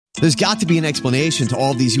There's got to be an explanation to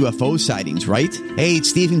all of these UFO sightings, right? Hey,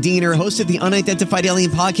 it's Stephen Diener, host of the Unidentified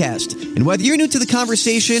Alien Podcast. And whether you're new to the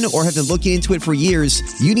conversation or have been looking into it for years,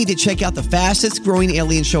 you need to check out the fastest growing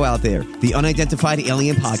alien show out there, the Unidentified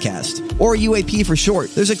Alien Podcast, or UAP for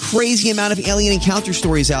short. There's a crazy amount of alien encounter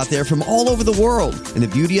stories out there from all over the world. And the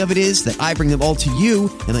beauty of it is that I bring them all to you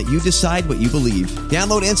and let you decide what you believe.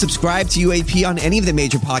 Download and subscribe to UAP on any of the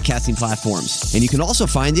major podcasting platforms. And you can also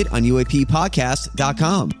find it on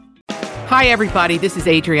UAPpodcast.com. Hi, everybody. This is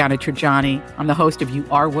Adriana Trajani. I'm the host of You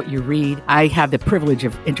Are What You Read. I have the privilege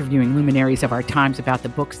of interviewing luminaries of our times about the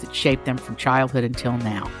books that shaped them from childhood until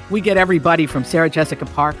now. We get everybody from Sarah Jessica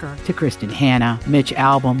Parker to Kristen Hanna, Mitch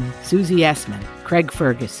Albom, Susie Essman, Craig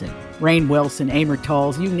Ferguson, Rainn Wilson, Amor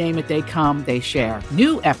Tolls, you name it, they come, they share.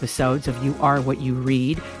 New episodes of You Are What You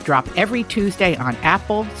Read drop every Tuesday on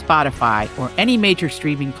Apple, Spotify, or any major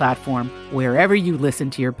streaming platform wherever you listen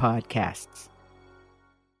to your podcasts.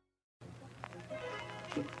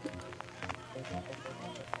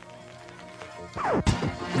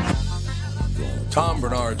 Tom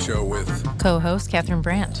Bernard Show with co-host Catherine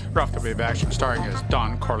Brandt. Rough to be action starring as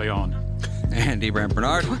Don Corleone. Andy Brandt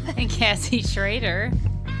Bernard. And Cassie Schrader.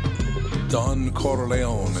 Don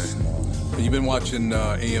Corleone. You've been watching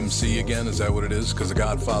AMC again, is that what it is? Because The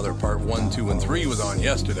Godfather Part 1, 2, and 3 was on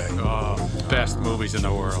yesterday. Oh, best movies in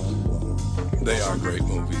the world. They are great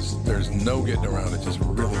movies. There's no getting around it. Just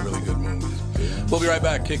really, really good movies. We'll be right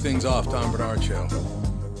back. Kick things off. Tom Bernard Show.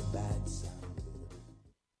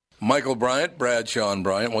 Michael Bryant, Bradshaw and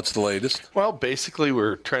Bryant, what's the latest? Well, basically,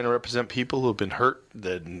 we're trying to represent people who have been hurt,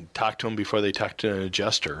 then talk to them before they talk to an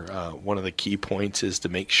adjuster. One of the key points is to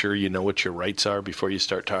make sure you know what your rights are before you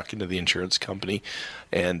start talking to the insurance company,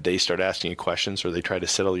 and they start asking you questions or they try to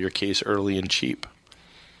settle your case early and cheap.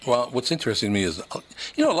 Well, what's interesting to me is,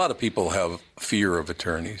 a lot of people have fear of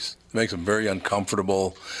attorneys. It makes them very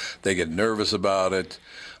uncomfortable. They get nervous about it.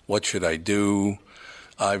 What should I do?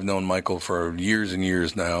 I've known Michael for years and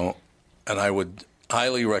years now, and I would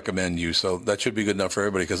highly recommend you. So that should be good enough for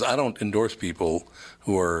everybody, because I don't endorse people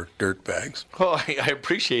who are dirtbags. Well, I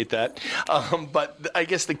appreciate that. But I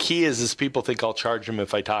guess the key is people think I'll charge them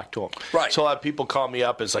if I talk to them. Right. So a lot of people call me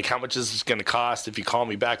up. It's like, how much is this going to cost if you call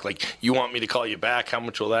me back? Like, you want me to call you back? How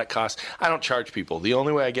much will that cost? I don't charge people. The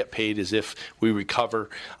only way I get paid is if we recover,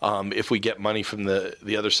 if we get money from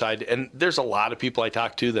the other side. And there's a lot of people I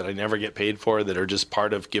talk to that I never get paid for that are just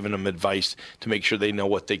part of giving them advice to make sure they know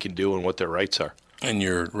what they can do and what their rights are. And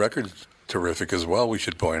your record's terrific as well, we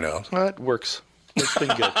should point out. Well, it works. It's been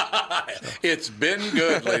good. It's been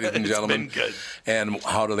good, ladies and gentlemen. It's been good. And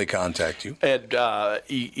how do they contact you? And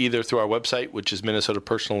either through our website, which is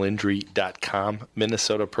minnesotapersonalinjury.com,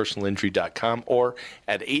 minnesotapersonalinjury.com, or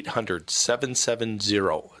at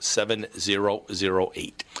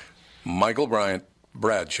 800-770-7008. Michael Bryant,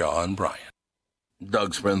 Bradshaw and Bryant.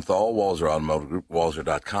 Doug Sprinthal, Walzer Automotive Group,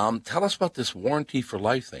 Walzer.com. Tell us about this warranty for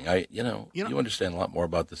life thing. You understand a lot more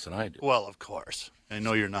about this than I do. Well, of course. I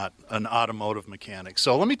know you're not an automotive mechanic.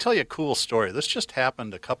 So let me tell you a cool story. This just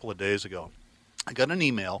happened a couple of days ago. I got an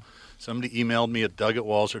email. Somebody emailed me at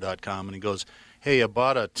doug@walzer.com, and he goes, hey, I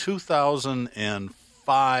bought a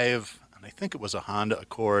 2005, and I think it was a Honda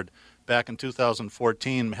Accord, back in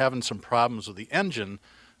 2014. I'm having some problems with the engine.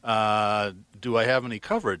 Do I have any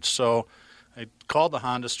coverage? So I called the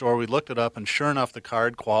Honda store, we looked it up, and sure enough, the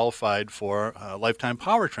card qualified for a lifetime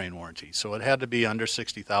powertrain warranty. So it had to be under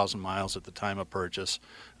 60,000 miles at the time of purchase,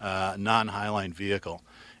 non-Highline vehicle.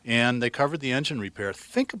 And they covered the engine repair.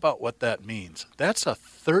 Think about what that means. That's a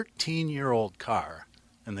 13-year-old car,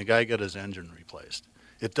 and the guy got his engine replaced.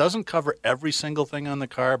 It doesn't cover every single thing on the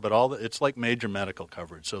car, but it's like major medical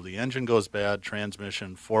coverage. So the engine goes bad,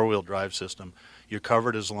 transmission, four-wheel drive system. You're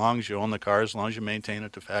covered as long as you own the car, as long as you maintain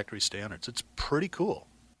it to factory standards. It's pretty cool.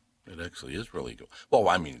 It actually is really cool. Well,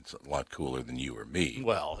 I mean, it's a lot cooler than you or me.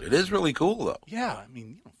 Well, it is really cool, though. Yeah,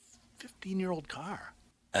 15-year-old car.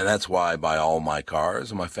 And that's why I buy all my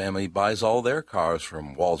cars, and my family buys all their cars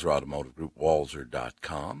from Walzer Automotive Group,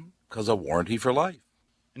 Walzer.com, because of warranty for life.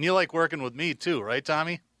 And you like working with me, too, right,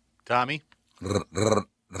 Tommy? Tommy?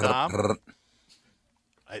 Tom?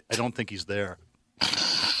 I don't think he's there.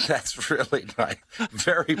 That's really nice.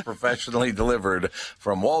 Very professionally delivered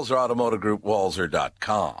from Walzer Automotive Group,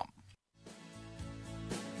 Walzer.com.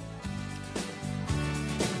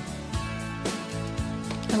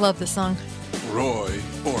 I love this song. Roy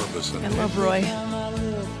Orbison. I love Roy.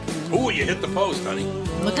 Oh, you hit the post, honey.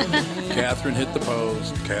 Look at me. Catherine hit the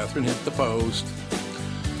post. Catherine hit the post.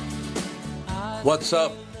 What's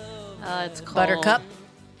up? It's cold. Buttercup.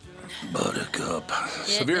 Buttercup.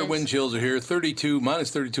 Severe wind chills are here.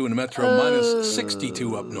 -32 in the metro,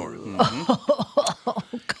 -62 up north.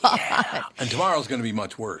 Mm-hmm. God. And tomorrow's going to be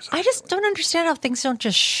much worse. I just don't understand how things don't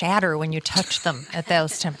just shatter when you touch them at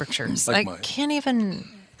those temperatures. Like I mine. can't even.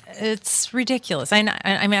 It's ridiculous. I mean,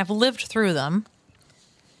 I've lived through them.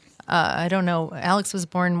 I don't know. Alex was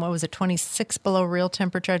born, what was it, 26 below real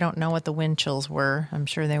temperature? I don't know what the wind chills were. I'm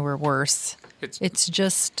sure they were worse. It's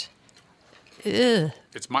just. Ugh.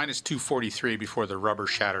 It's minus 243 before the rubber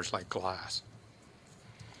shatters like glass.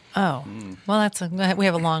 Oh, well, we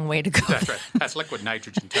have a long way to go. That's right. That's liquid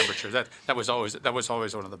nitrogen temperature. That was always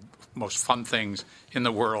one of the most fun things in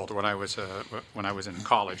the world when I was in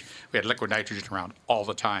college. We had liquid nitrogen around all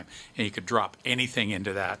the time, and you could drop anything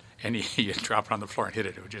into that, and you drop it on the floor and hit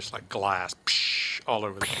it. It was just like glass, all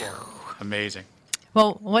over the floor. Amazing.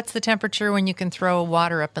 Well, what's the temperature when you can throw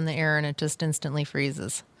water up in the air and it just instantly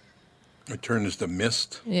freezes? It turns to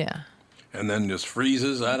mist. Yeah. And then just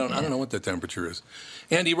freezes. I don't know what the temperature is.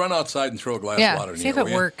 Andy, run outside and throw a glass of water in the see if air, it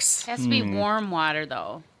will ya? works. It has to be warm water,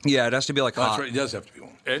 though. Yeah, it has to be like Oh, that's hot. right. It does have to be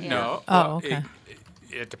warm. No. Oh, okay.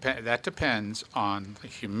 That depends on the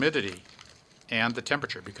humidity and the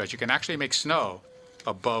temperature, because you can actually make snow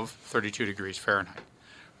above 32 degrees Fahrenheit,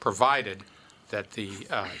 provided that the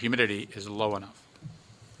humidity is low enough.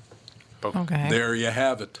 Boom. Okay. There you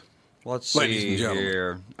have it. Let's Ladies and see gentlemen.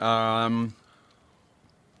 here.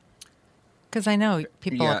 Because I know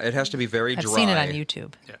people. Yeah, it has to be very I've dry. seen it on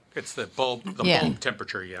YouTube. Yeah, it's the bulb Yeah.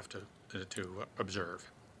 temperature you have to observe.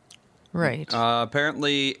 Right.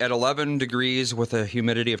 Apparently, at 11 degrees with a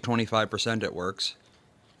humidity of 25%, it works.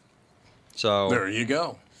 So There you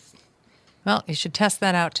go. Well, you should test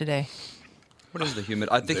that out today. what is the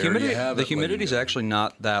humidity? The There you humidity. have The it, ladies humidity is and actually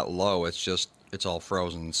not that low. It's just it's all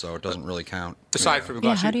frozen, so it doesn't really count. Aside from the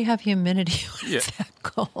Yeah, glass, how do you have humidity when it's Yeah. that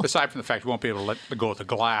cold? aside from the fact you won't be able to let go of the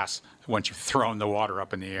glass once you've thrown the water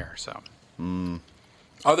up in the air. So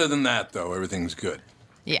Other than that, though, everything's good.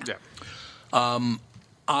 Yeah. yeah.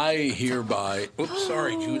 I hereby. Oops,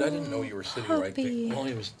 sorry, Jude. I didn't know you were sitting right there. Hoppy. Well,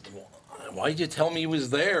 he was. Why'd you tell me he was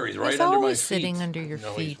there? He's right He's under my always feet. sitting under your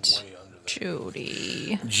No, he's feet. way under there.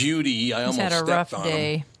 Judy. Judy, I He's almost had a stepped rough on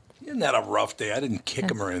day. him. He hadn't had a rough day. I didn't kick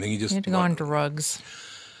him or anything. He just You had to go on drugs.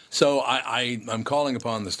 So I'm calling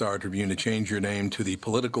upon the Star Tribune to change your name to the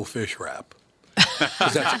Political Fish Wrap.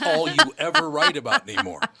 Because that's all you ever write about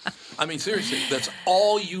anymore. I mean, seriously, that's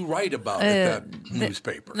all you write about at that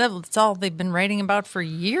newspaper. That's all they've been writing about for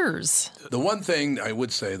years. The one thing I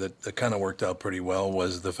would say that kind of worked out pretty well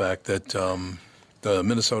was the fact that the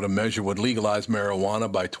Minnesota measure would legalize marijuana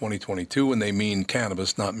by 2022, and they mean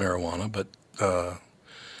cannabis, not marijuana, but,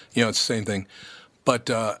 it's the same thing. But,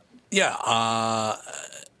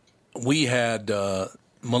 we had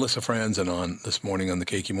Melissa Franzen on this morning on the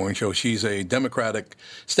KQ Morning Show. She's a Democratic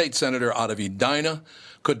state senator out of Edina.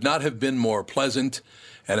 Could not have been more pleasant.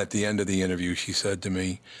 And at the end of the interview, she said to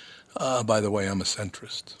me, by the way, I'm a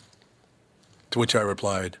centrist. To which I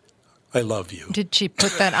replied, I love you. Did she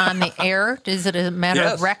put that on the air? Is it a matter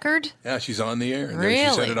Yes. of record? Yeah, she's on the air. Really?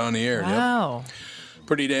 She said it on the air. Yep. Wow.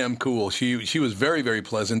 Pretty damn cool. She was very, very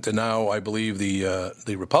pleasant, and now I believe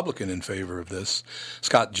the Republican in favor of this,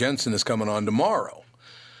 Scott Jensen, is coming on tomorrow.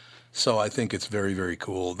 So I think it's very, very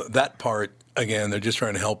cool. That part, again, they're just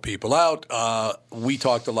trying to help people out. We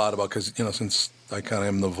talked a lot about, because, since I kind of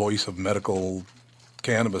am the voice of medical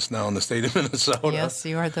cannabis now in the state of Minnesota. Yes,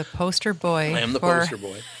 you are the poster boy. I am the poster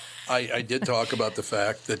boy. I did talk about the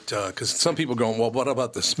fact that, because some people go, well, what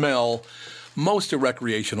about the smell? Most of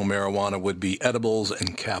recreational marijuana would be edibles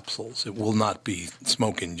and capsules. It will not be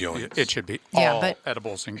smoking joints. It should be Yeah, all but-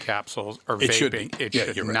 edibles and capsules or It vaping. should be. It Yeah,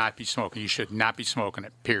 should you're right. not be smoking. You should not be smoking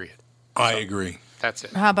it, period. I agree. That's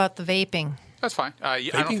it. How about the vaping? That's fine. I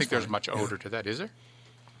don't Vaping's think there's fine, much odor to that, is there?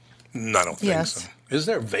 No, I don't think Yes. so. Is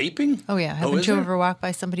there vaping? Oh, yeah. Haven't is you there? ever walked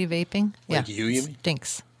by somebody vaping? Like yeah. you mean?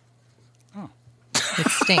 Stinks. Oh. It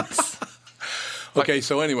stinks. Okay,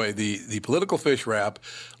 so anyway, the political fish wrap.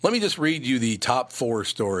 Let me just read you the top 4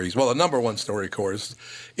 stories. Well, the number one story, of course,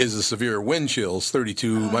 is the severe wind chills,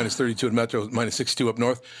 minus 32 in Metro, minus 62 up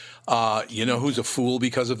north. You know who's a fool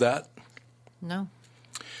because of that? No.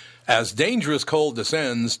 As dangerous cold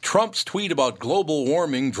descends, Trump's tweet about global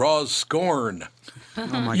warming draws scorn. Oh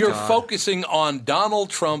my You're God. focusing on Donald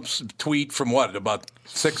Trump's tweet from what, about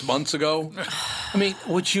 6 months ago? I mean,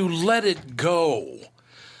 would you let it go?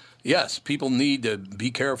 Yes, people need to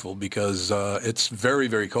be careful because it's very,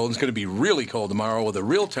 very cold. It's going to be really cold tomorrow with a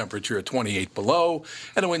real temperature at 28 below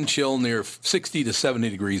and a wind chill near 60 to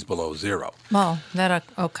 70 degrees below zero. Well, that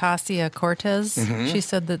Ocasio-Cortez, Mm-hmm. she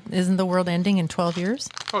said that isn't the world ending in 12 years?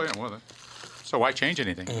 Oh, yeah. Well, So why change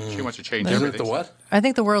anything? She wants to change Isn't everything. it the what? I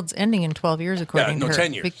think the world's ending in 12 years, according to her.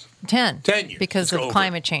 10 years. 10. 10 years. Because It's of over.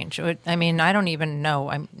 climate change. I mean, I don't even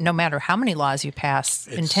know. No matter how many laws you pass,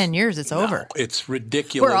 in 10 years, it's over. It's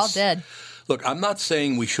ridiculous. We're all dead. Look, I'm not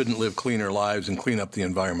saying we shouldn't live cleaner lives and clean up the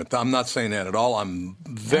environment. I'm not saying that at all. I'm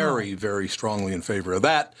very, very strongly in favor of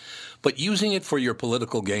that. But using it for your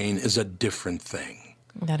political gain is a different thing.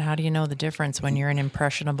 Then how do you know the difference when you're an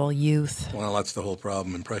impressionable youth? Well, that's the whole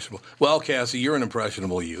problem, impressionable. Well, Cassie, you're an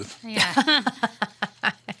impressionable youth. Yeah.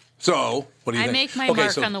 So, what do you I think? make my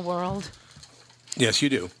mark on the world. Yes, you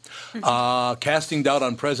do. Casting doubt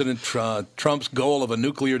on President Trump's goal of a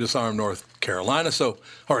nuclear disarm North Carolina.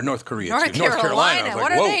 North Korea. North excuse me. Carolina. I was like,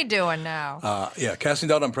 What are whoa. they doing now? Casting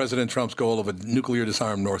doubt on President Trump's goal of a nuclear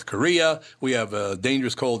disarm North Korea. We have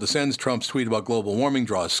dangerous cold descends. Trump's tweet about global warming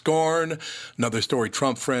draws scorn. Another story,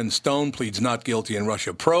 Trump friend Stone pleads not guilty in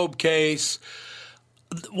Russia probe case.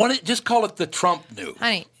 Just call it the Trump news.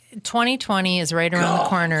 Honey, 2020 is right around the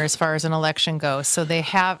corner as far as an election goes. So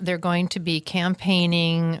they're going to be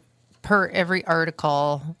campaigning per every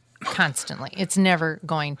article constantly. It's never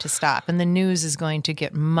going to stop. And the news is going to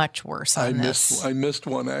get much worse on this. I missed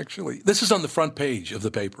one, actually. This is on the front page of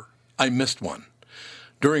the paper. I missed one.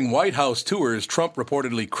 During White House tours, Trump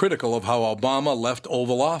reportedly critical of how Obama left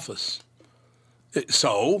Oval Office.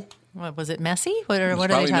 So? What, was it messy? What are they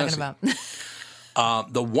talking messy. about?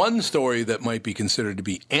 The one story that might be considered to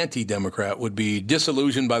be anti-Democrat would be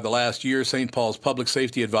disillusioned by the last year. St. Paul's public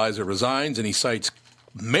safety advisor resigns, and he cites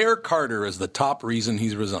Mayor Carter as the top reason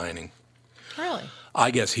he's resigning. Really?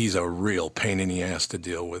 I guess he's a real pain in the ass to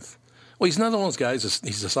deal with. Well, he's not one of those guys.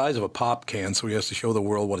 He's the size of a pop can, so he has to show the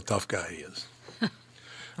world what a tough guy he is.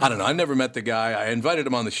 I don't know. I've never met the guy. I invited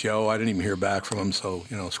him on the show. I didn't even hear back from him, so,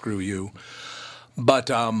 screw you.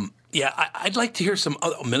 But, I'd like to hear some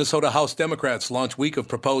other. Minnesota House Democrats launch week of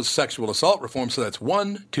proposed sexual assault reform. So that's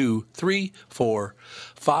 1, 2, 3, 4,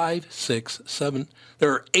 5, 6, 7.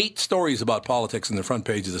 There are 8 stories about politics in the front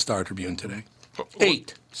page of the Star Tribune today.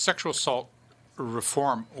 8. Sexual assault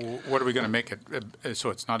reform, what are we going to make it so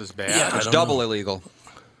it's not as bad? Yeah, It's double illegal.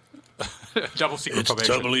 Double secret It's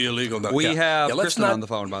probation. doubly illegal. No, We have let's Kristen not- on the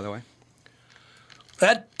phone, by the way.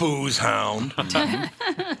 That booze hound.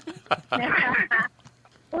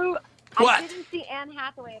 Ooh, What? I didn't see Anne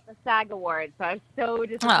Hathaway at the SAG Awards, so I was so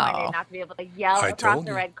disappointed not to be able to yell I across told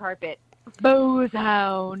the you. red carpet, "Booze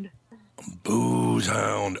hound!" Booze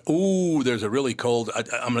hound. Ooh, there's a really cold.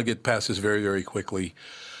 I'm going to get past this very, very quickly.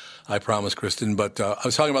 I promise, Kristen. But I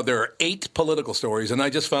was talking about there are 8 political stories, and I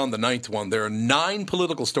just found the 9th one. There are 9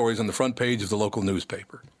 political stories on the front page of the local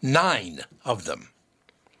newspaper. 9 of them.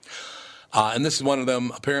 And this is one of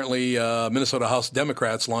them. Apparently, Minnesota House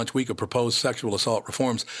Democrats launch week of proposed sexual assault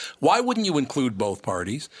reforms. Why wouldn't you include both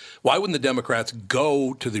parties? Why wouldn't the Democrats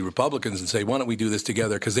go to the Republicans and say, why don't we do this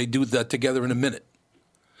together? Because they do that together in a minute.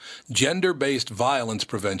 Gender-based violence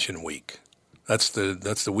prevention week. That's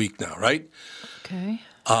the week now, right? Okay.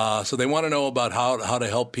 So they want to know about how to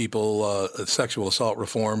help people sexual assault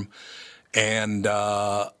reform. And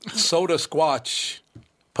Soda Squatch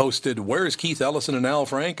posted, "Where's Keith Ellison and Al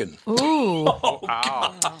Franken?" Ooh. Oh,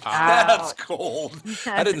 God. That's cold.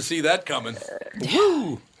 I didn't see that coming.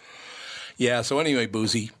 Woo. Yeah, so anyway,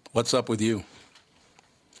 Boozy, what's up with you?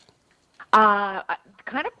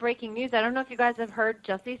 Kind of breaking news. I don't know if you guys have heard.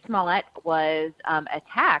 Jussie Smollett was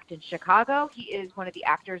attacked in Chicago. He is one of the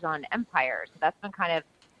actors on Empire, so that's been kind of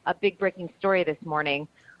a big breaking story this morning.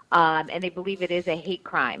 And they believe it is a hate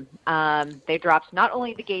crime. They dropped not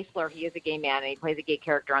only the gay slur, he is a gay man and he plays a gay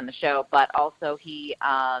character on the show, but also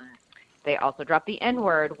they also dropped the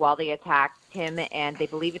N-word while they attacked him, and they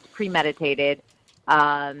believe it's premeditated.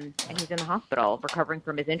 And he's in the hospital recovering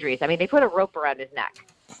from his injuries. I mean, they put a rope around his neck.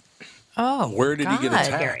 Oh, Where did he get God.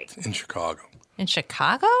 attacked? In Chicago. In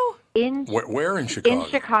Chicago? Where in Chicago? In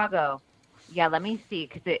Chicago. Yeah, let me see,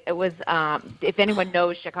 because it was, if anyone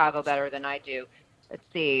knows Chicago better than I do, let's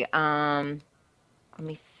see. Let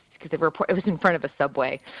me, because it was in front of a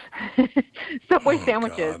Subway. Subway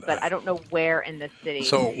sandwiches, God. but I don't know where in the city.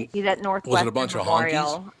 So, he's at Northwestern was it a bunch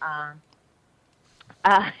Memorial.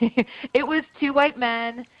 It was 2 white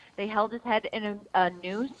men. They held his head in a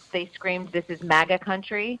noose. They screamed, "This is MAGA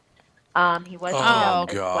country." He was Oh,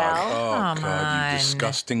 as God. well. Oh, Come God, on. you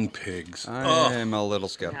disgusting pigs. I'm a little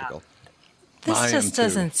skeptical. This I am just too.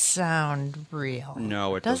 doesn't sound real.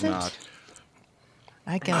 No, it does not.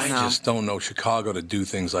 I guess I just don't know Chicago to do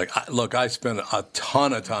things like. Look, I spent a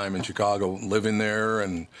ton of time in Chicago, living there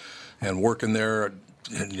and working there,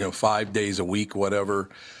 5 days a week, whatever.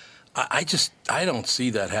 I don't see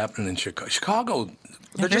that happening in Chicago. Chicago,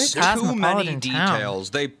 There are just very too many cosmopolitan town.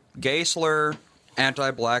 details. Gay slur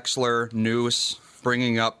anti-black slur, noose,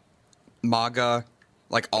 bringing up MAGA,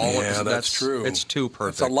 like all of Yeah, that's true. It's too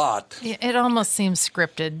perfect. It's a lot. It almost seems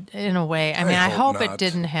scripted in a way. I mean, I hope not. it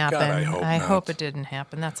didn't happen. God, I hope not. it didn't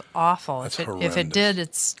happen. That's awful. That's if it horrendous. did,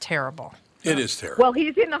 it's terrible. It is terrible. Well,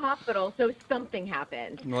 he's in the hospital, so something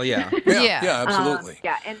happened. Well, yeah. Yeah, absolutely.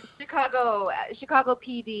 And Chicago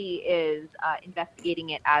PD is investigating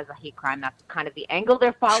it as a hate crime. That's kind of the angle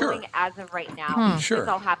they're following as of right now. Sure. This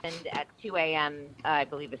all happened at 2 a.m., I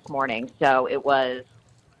believe, this morning. So it was,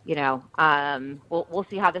 we'll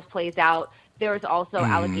see how this plays out. There was also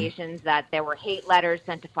allegations that there were hate letters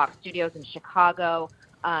sent to Fox Studios in Chicago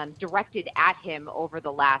directed at him over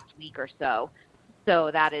the last week or so.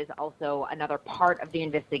 So that is also another part of the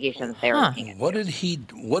investigation that they're looking at. What did he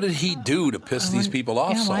do to piss these people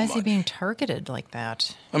off so much? Why is he being targeted like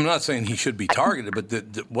that? I'm not saying he should be targeted,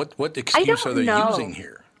 but what excuse are they using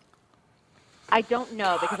here? I don't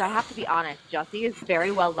know, because I have to be honest. Jussie is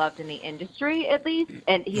very well loved in the industry, at least,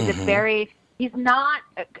 and he's he's not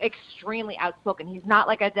extremely outspoken. He's not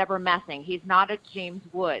like a Deborah Messing. He's not a James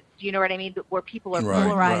Woods. Do you know what I mean? Where people are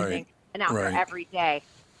polarizing and out there every day.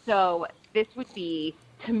 So this would be,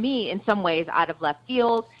 to me, in some ways, out of left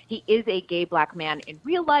field. He is a gay black man in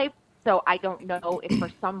real life, so I don't know if for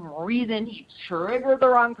some reason he triggered the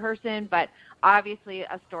wrong person, but obviously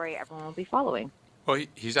a story everyone will be following. Well,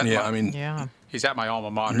 he's at he's at my alma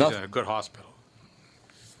mater. He's in a good hospital.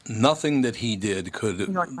 Nothing that he did could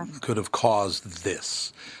have caused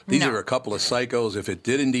this. These are a couple of psychos. If it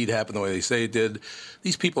did indeed happen the way they say it did,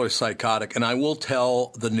 these people are psychotic. And I will tell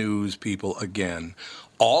the news people again,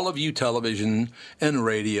 all of you television and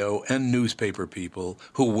radio and newspaper people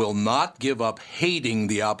who will not give up hating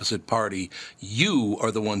the opposite party, you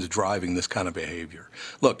are the ones driving this kind of behavior.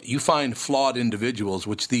 Look, you find flawed individuals,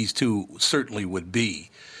 which these two certainly would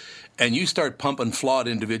be, and you start pumping flawed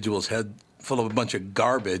individuals' head full of a bunch of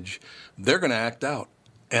garbage, they're going to act out.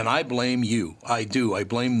 And I blame you. I do. I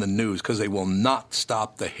blame the news because they will not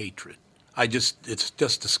stop the hatred. It's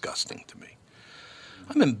just disgusting to me.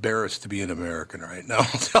 I'm embarrassed to be an American right now,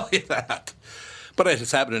 I'll tell you that. But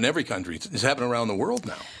it's happened in every country. It's happening around the world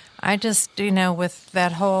now. I just, with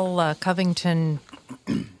that whole Covington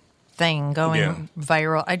thing going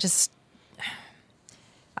viral,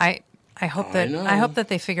 I hope that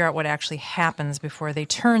they figure out what actually happens before they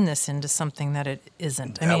turn this into something that it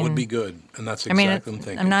isn't. That would be good, and that's exactly what I'm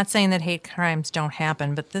thinking. I'm not saying that hate crimes don't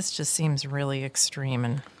happen, but this just seems really extreme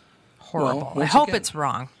and horrible. Well, I hope it's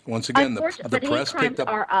wrong. Once again, the press picked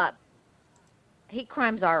up. Hate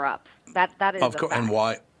crimes are up. That is of course. And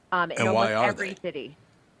why? In why are every they? city.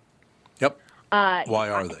 Yep. Why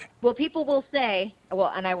are they? Well, people will say,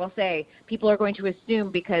 and I will say, people are going to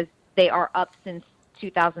assume because they are up since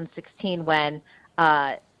 2016 when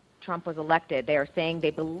Trump was elected. They are saying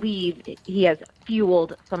they believe he has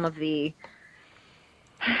fueled some of the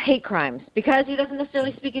hate crimes because he doesn't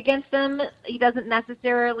necessarily speak against them. He doesn't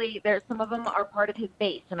necessarily. Some of them are part of his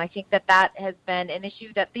base, and I think that has been an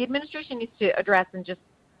issue that the administration needs to address and just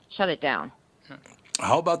shut it down.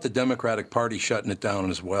 How about the Democratic Party shutting it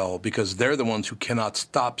down as well? Because they're the ones who cannot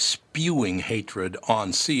stop spewing hatred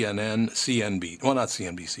on CNN, CNBC. Well, not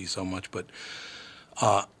CNBC so much, but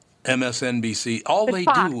MSNBC. All they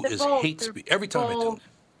do is hate speech. Every time I do it.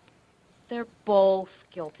 They're both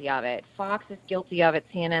guilty of it. Fox is guilty of it.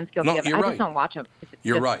 CNN's guilty of it. I just don't watch them.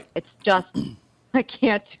 It's just, I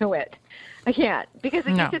can't do it. I can't. Because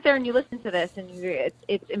if you sit there and you listen to this, and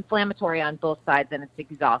it's inflammatory on both sides, and it's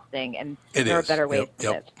exhausting, and there are better ways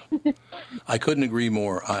to live. I couldn't agree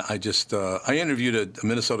more. I interviewed a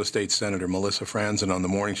Minnesota State Senator, Melissa Franzen, on the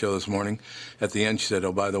morning show this morning. At the end, she said,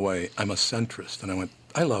 "Oh, by the way, I'm a centrist." And I went,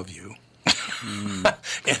 "I love you."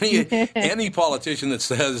 Any politician that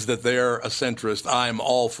says that they're a centrist, I'm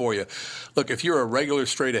all for you. Look, if you're a regular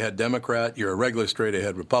straight-ahead Democrat, you're a regular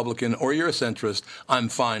straight-ahead Republican, or you're a centrist, I'm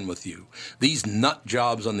fine with you. These nut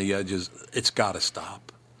jobs on the edges, it's got to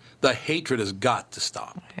stop. The hatred has got to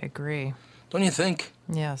stop. I agree. Don't you think?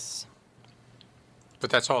 Yes.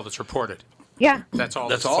 But that's all that's reported. Yeah. That's all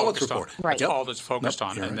that's reported. Right. That's all that's focused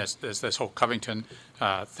on. And this whole Covington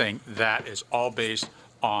thing, that is all based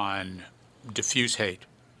on diffuse hate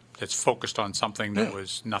that's focused on something that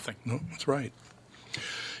was nothing. No, that's right.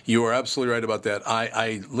 You are absolutely right about that.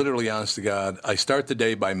 I literally, honest to God, I start the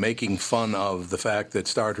day by making fun of the fact that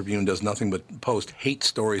Star Tribune does nothing but post hate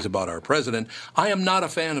stories about our president. I am not a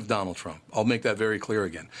fan of Donald Trump. I'll make that very clear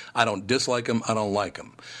again. I don't dislike him. I don't like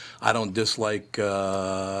him. I don't dislike,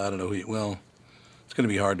 I don't know who, it's going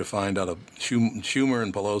to be hard to find out of Schumer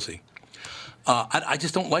and Pelosi. I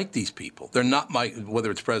just don't like these people. They're not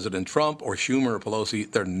whether it's President Trump or Schumer or Pelosi,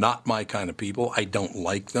 they're not my kind of people. I don't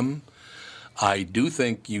like them. I do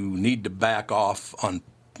think you need to back off on,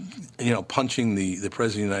 punching the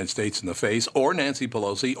President of the United States in the face, or Nancy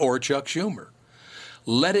Pelosi, or Chuck Schumer.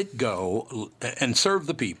 Let it go and serve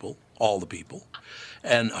the people, all the people,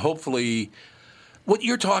 and hopefully what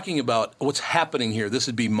you're talking about, what's happening here, this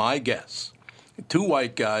would be my guess. Two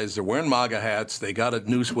white guys, they're wearing MAGA hats, they got a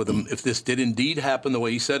noose with them. If this did indeed happen the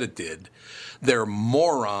way he said it did, they're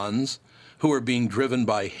morons who are being driven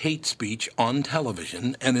by hate speech on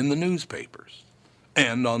television and in the newspapers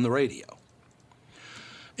and on the radio.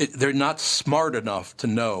 They're not smart enough to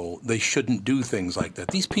know they shouldn't do things like that.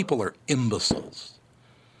 These people are imbeciles.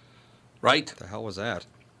 Right? The hell was that?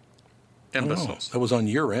 Imbeciles. That was on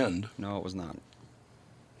your end. No, it was not.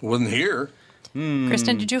 It wasn't here.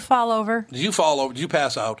 Kristen, did you fall over? Did you fall over? Did you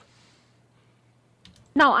pass out?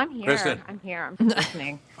 No, I'm here. Kristen. I'm here. I'm just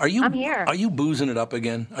listening. I'm here. Are you boozing it up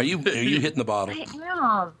again? Are you hitting the bottle?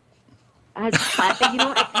 I am. At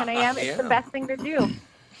 10 a.m., it's the best thing to do.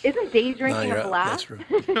 Isn't day drinking a blast?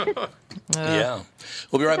 That's true. Yeah.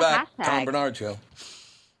 We'll be right back. Hashtag. Tom Bernard Show.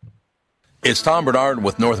 It's Tom Bernard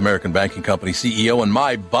with North American Banking Company CEO and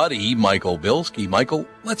my buddy, Michael Bilski. Michael,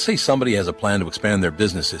 let's say somebody has a plan to expand their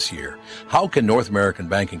business this year. How can North American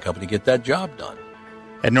Banking Company get that job done?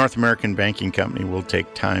 At North American Banking Company, we'll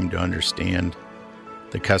take time to understand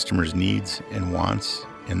the customer's needs and wants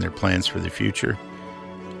and their plans for the future.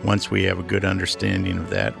 Once we have a good understanding of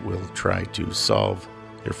that, we'll try to solve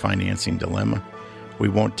their financing dilemma. We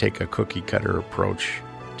won't take a cookie-cutter approach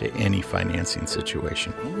to any financing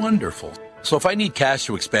situation. Wonderful. So if I need cash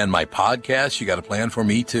to expand my podcast, you got a plan for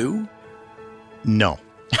me too? No.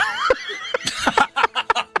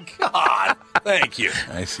 God, thank you.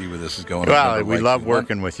 I see where this is going. Well, we love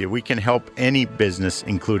working with you. We can help any business,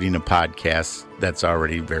 including a podcast that's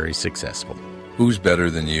already very successful. Who's better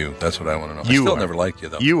than you? That's what I want to know. I still never liked you,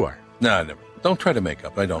 though. You are. No, I never. Don't try to make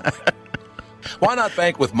up. I don't like it. Why not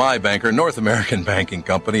bank with my banker, North American Banking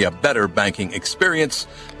Company, a better banking experience,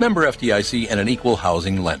 member FDIC, and an equal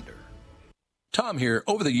housing lender. Tom here.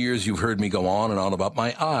 Over the years, you've heard me go on and on about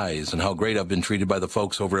my eyes and how great I've been treated by the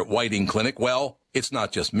folks over at Whiting Clinic. Well, it's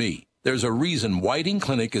not just me. There's a reason Whiting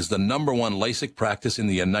Clinic is the #1 LASIK practice in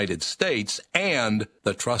the United States and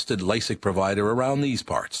the trusted LASIK provider around these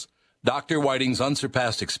parts. Dr. Whiting's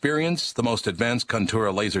unsurpassed experience, the most advanced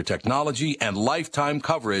Contura laser technology, and lifetime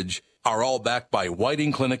coverage are all backed by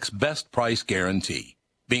Whiting Clinic's best price guarantee.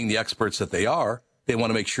 Being the experts that they are, they want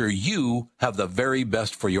to make sure you have the very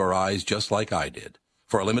best for your eyes, just like I did.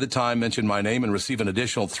 For a limited time, mention my name and receive an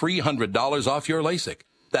additional $300 off your LASIK.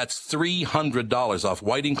 That's $300 off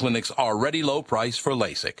Whiting Clinic's already low price for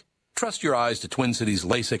LASIK. Trust your eyes to Twin Cities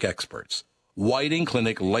LASIK experts. Whiting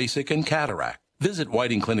Clinic LASIK and Cataract. Visit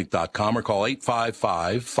whitingclinic.com or call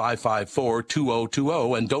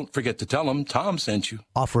 855-554-2020. And don't forget to tell them Tom sent you.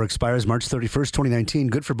 Offer expires March 31st, 2019.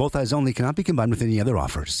 Good for both eyes only. Cannot be combined with any other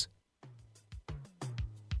offers.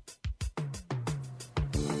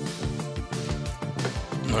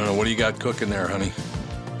 I don't know. What do you got cooking there, honey?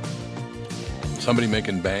 Somebody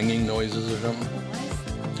making banging noises or something?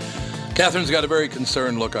 Catherine's got a very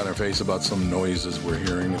concerned look on her face about some noises we're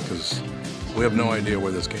hearing because we have no idea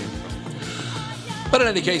where this came from. But in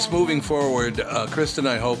any case, moving forward, Kristen,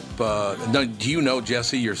 I hope... do you know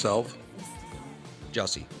Jesse yourself?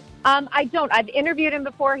 Jesse. I don't. I've interviewed him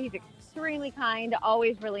before. He's extremely kind,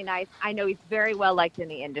 always really nice. I know he's very well liked in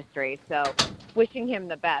the industry, so wishing him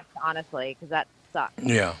the best, honestly, because that sucks.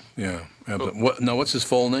 Yeah. But what's his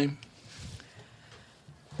full name?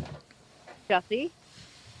 Jesse?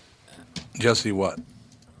 Jesse what?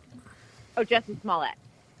 Oh, Jesse Smollett.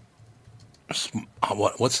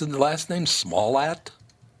 What's the last name? Smollett?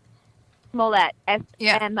 Smollett.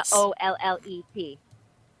 S-M-O-L-L-E-T.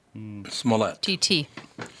 Smollett. T-T.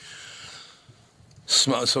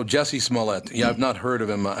 So Jesse Smollett. Yeah, I've not heard of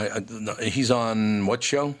him. He's on what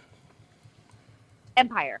show?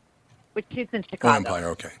 Empire, which is in Chicago. Empire,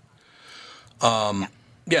 okay.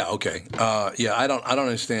 Yeah, okay. I don't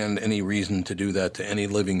understand any reason to do that to any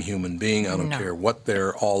living human being. I don't care what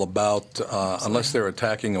they're all about, unless they're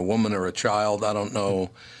attacking a woman or a child. I don't know.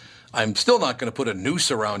 I'm still not going to put a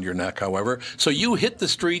noose around your neck, however. So you hit the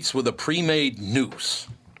streets with a pre-made noose.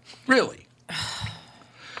 Really?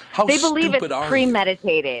 How they believe stupid it's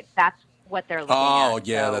premeditated. That's what they're looking at. Oh,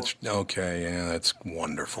 yeah, so. That's okay. Yeah, that's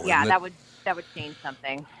wonderful. Yeah, isn't that would change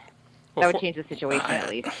something. Well, that would change the situation at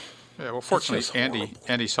least. Yeah, well, fortunately,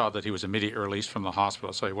 Andy saw that he was immediately released from the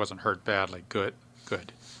hospital, so he wasn't hurt badly. Good.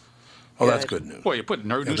 Oh, that's good news. Well, you put a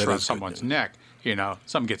noose around someone's neck,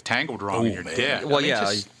 something gets tangled wrong and you're dead. Well,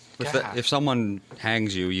 if someone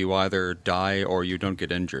hangs you, you either die or you don't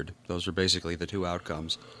get injured. Those are basically the two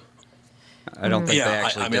outcomes. I don't think Yeah, they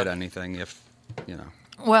actually I mean, did anything. If you know.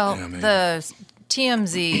 Well, Yeah, maybe. the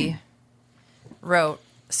TMZ wrote,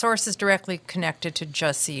 sources directly connected to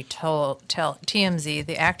Jussie told TMZ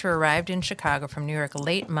the actor arrived in Chicago from New York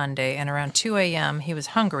late Monday, and around 2 a.m. he was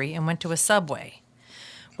hungry and went to a Subway.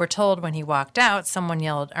 We're told when he walked out, someone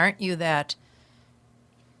yelled, "Aren't you that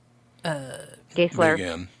Gay slur.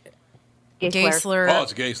 Again. gay slur, Oh,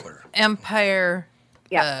 it's a gay slur. empire,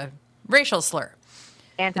 Yeah. racial slur?"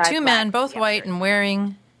 The Anti-black. two men, both Yeah, white sure. and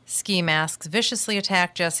wearing ski masks, viciously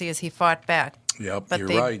attacked Jussie as he fought back. Yep, But you're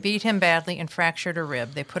they right. beat him badly and fractured a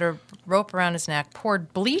rib. They put a rope around his neck,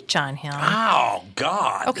 poured bleach on him. Oh,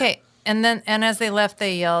 God. Okay, and as they left,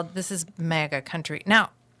 they yelled, "This is MAGA country." Now,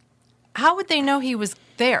 how would they know he was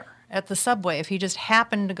there at the Subway if he just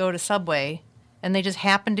happened to go to Subway and they just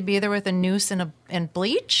happened to be there with a noose and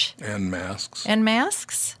bleach And masks. and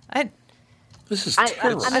masks? This is I'm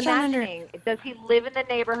terrible. imagining, does he live in the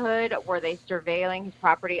neighborhood? Were they surveilling his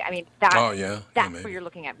property? I mean, that's, Oh, yeah. Yeah, that's maybe. where you're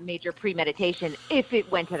looking at major premeditation if it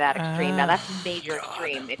went to that extreme. Now, that's major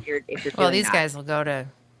extreme if you're Well, doing these that. guys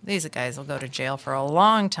will go to jail for a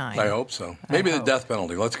long time. I hope so. Maybe the death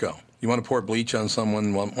penalty. Let's go. You want to pour bleach on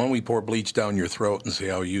someone? Why don't we pour bleach down your throat and see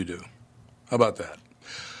how you do? How about that?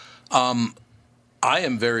 I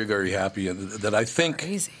am very, very happy that I think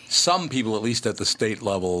some people, at least at the state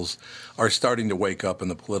levels, are starting to wake up in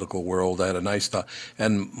the political world. I had a nice thought.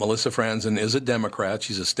 And Melissa Franzen is a Democrat.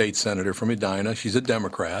 She's a state senator from Edina. She's a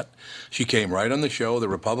Democrat. She came right on the show. The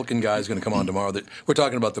Republican guy is going to come on tomorrow. We're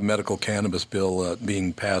talking about the medical cannabis bill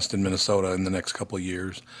being passed in Minnesota in the next couple of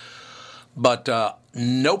years. But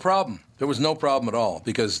no problem. There was no problem at all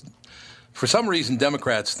because for some reason,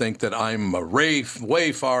 Democrats think that I'm a way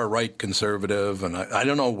far right conservative, and I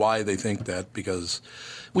don't know why they think that because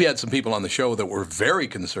we had some people on the show that were very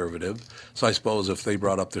conservative. So I suppose if they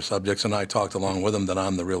brought up their subjects and I talked along with them, that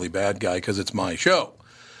I'm the really bad guy because it's my show.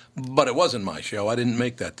 But it wasn't my show. I didn't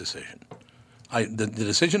make that decision. The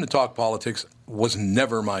decision to talk politics was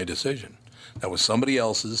never my decision. That was somebody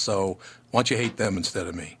else's, so why don't you hate them instead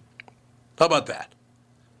of me? How about that?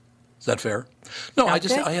 Is that fair? No, I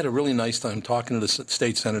had a really nice time talking to the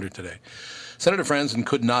state senator today. Senator Franzen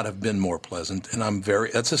could not have been more pleasant, and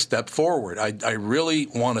that's a step forward. I really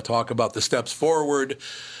want to talk about the steps forward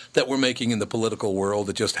that we're making in the political world.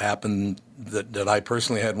 It just happened that I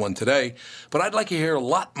personally had one today. But I'd like to hear a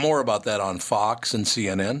lot more about that on Fox and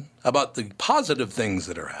CNN, about the positive things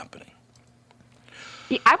that are happening.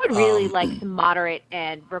 I would really like some moderate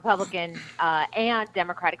and Republican and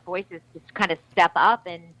Democratic voices to kind of step up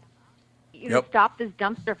and stop this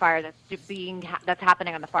dumpster fire that's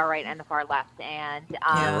happening on the far right and the far left. And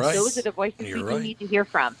those are the voices we do need to hear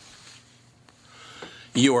from.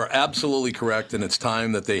 You are absolutely correct, and it's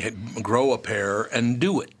time that they grow a pair and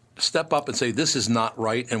do it. Step up and say, this is not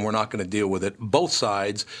right, and we're not going to deal with it. Both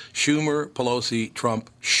sides, Schumer, Pelosi, Trump,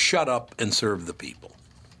 shut up and serve the people.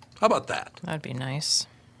 How about that? That'd be nice.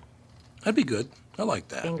 That'd be good. I like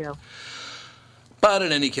that. Bingo. But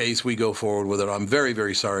in any case, we go forward with it. I'm very,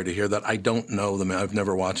 very sorry to hear that. I don't know them. I've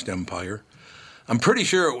never watched Empire. I'm pretty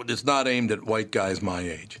sure it's not aimed at white guys my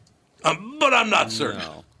age. But I'm not certain.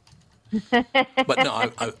 No. But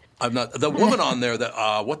no, I'm not. The woman on there,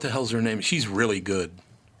 what the hell's her name? She's really good.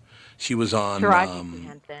 She was on... Taraji P.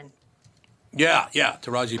 Henson. Yeah,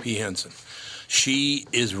 Taraji P. Henson. She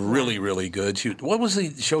is really, really good. What was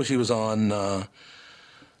the show she was on?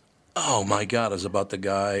 Oh, my God, it was about the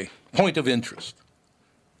guy. Point of Interest.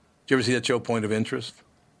 Did you ever see that show, Point of Interest?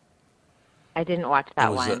 I didn't watch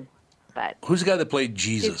that one. But who's the guy that played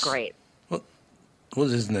Jesus? He's great. What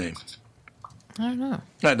was his name? I don't know.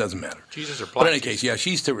 That doesn't matter. Jesus or black But in any case, yeah,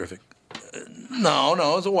 she's terrific. No, it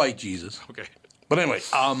was a white Jesus. Okay. But anyway,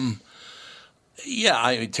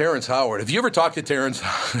 Terrence Howard. Have you ever talked to Terrence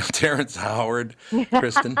Howard,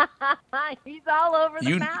 Kristen? He's all over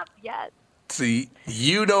the map, yes. See,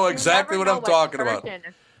 you know exactly what I'm talking about.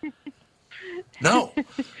 No.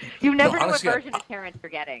 You never know honestly, what version of Terrence you're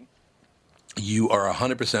getting. You are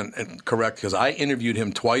 100% correct because I interviewed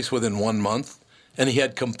him twice within 1 month, and he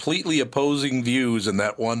had completely opposing views in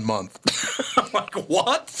that 1 month. I'm like,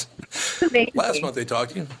 what? Last month they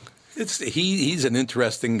talked to you. He's an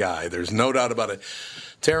interesting guy. There's no doubt about it.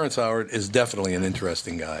 Terrence Howard is definitely an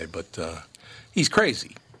interesting guy, but he's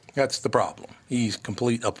crazy. That's the problem. He's a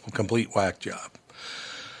complete whack job.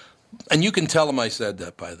 And you can tell him I said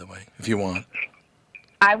that, by the way, if you want.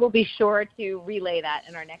 I will be sure to relay that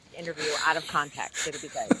in our next interview out of context. It'll be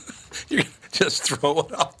good. You just throw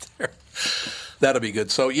it out there. That'll be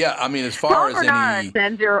good. So, yeah, I mean, as far as any...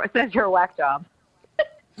 Sends your whack job.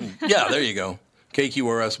 Yeah, there you go.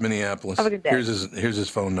 KQRS Minneapolis. Have a good day. Here's his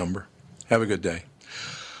phone number. Have a good day.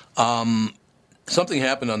 Something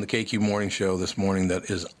happened on the KQ Morning Show this morning that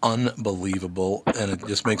is unbelievable, and it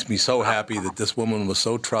just makes me so happy that this woman was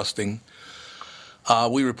so trusting.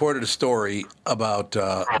 We reported a story about,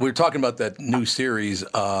 we were talking about that new series,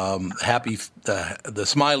 the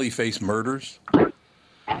Smiley Face Murders.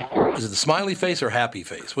 Is it the Smiley Face or Happy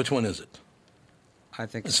Face? Which one is it? I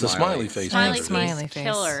think it's the Smiley Face. Smiley Face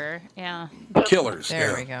Killer, yeah. Killers.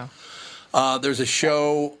 There we go. There's a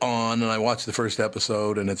show on, and I watched the first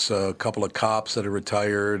episode, and it's a couple of cops that are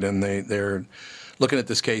retired, and they're looking at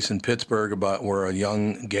this case in Pittsburgh about where a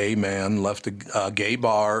young gay man left a gay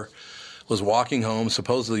bar, was walking home,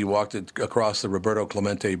 supposedly walked across the Roberto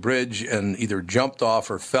Clemente Bridge and either jumped off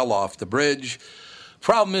or fell off the bridge.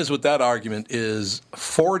 Problem is with that argument is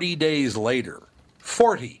 40 days later,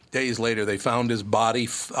 they found his body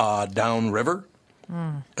downriver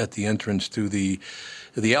at the entrance to the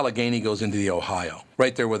Allegheny goes into the Ohio,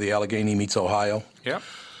 right there where the Allegheny meets Ohio. Yep.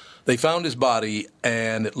 They found his body,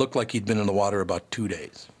 and it looked like he'd been in the water about 2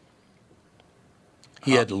 days.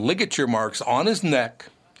 He had ligature marks on his neck,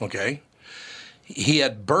 okay? He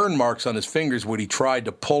had burn marks on his fingers where he tried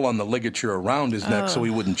to pull on the ligature around his neck so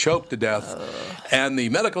he wouldn't choke to death. And the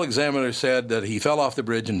medical examiner said that he fell off the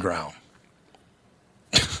bridge and drowned.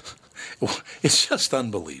 It's just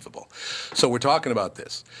unbelievable. So we're talking about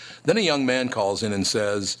this. Then a young man calls in and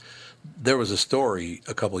says, there was a story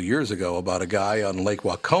a couple of years ago about a guy on Lake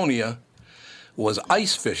Waconia was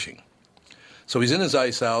ice fishing. So he's in his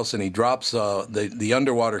ice house and he drops the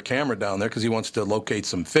underwater camera down there because he wants to locate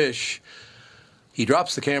some fish. He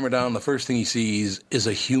drops the camera down. The first thing he sees is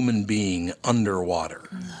a human being underwater,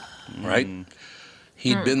 right?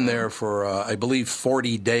 He'd been there for, I believe,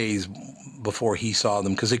 40 days before he saw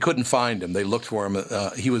them because they couldn't find him. They looked for him.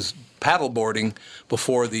 He was paddleboarding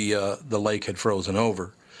before the lake had frozen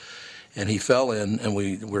over. And he fell in, and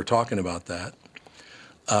we were talking about that,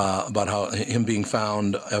 about how him being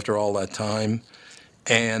found after all that time.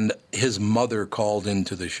 And his mother called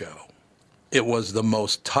into the show. It was the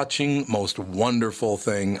most touching, most wonderful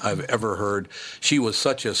thing I've ever heard. She was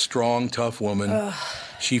such a strong, tough woman.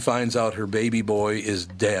 She finds out her baby boy is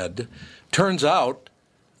dead. Turns out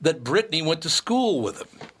that Brittany went to school with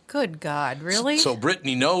him. Good God, really? So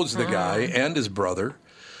Brittany knows the guy and his brother.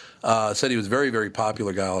 Said he was a very, very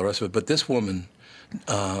popular guy, all the rest of it. But this woman,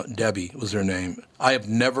 Debbie was her name, I have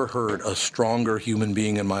never heard a stronger human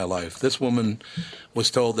being in my life. This woman was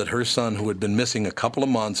told that her son, who had been missing a couple of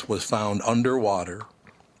months, was found underwater.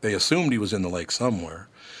 They assumed he was in the lake somewhere,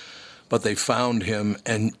 but they found him.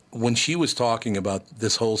 And when she was talking about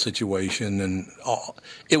this whole situation, and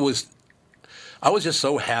I was just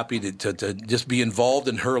so happy to just be involved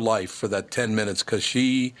in her life for that 10 minutes because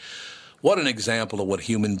what an example of what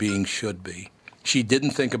human beings should be. She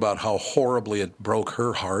didn't think about how horribly it broke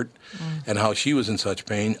her heart and how she was in such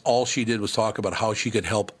pain. All she did was talk about how she could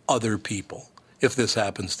help other people if this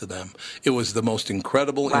happens to them. It was the most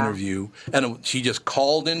incredible interview, and she just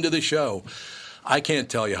called into the show. I can't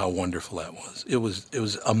tell you how wonderful that was. It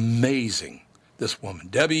was amazing, this woman.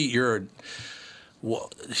 Debbie,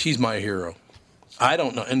 she's my hero. I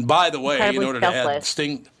don't know. And by the way, in order to add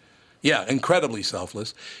sting, incredibly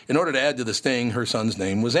selfless. In order to add to the sting, her son's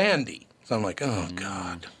name was Andy. So I'm like, oh,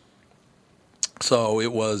 God. So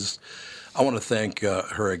it was, I want to thank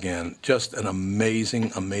her again. Just an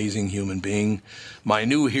amazing, amazing human being. My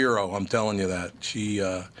new hero, I'm telling you that.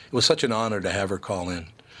 It was such an honor to have her call in.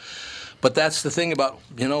 But that's the thing about,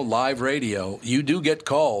 live radio. You do get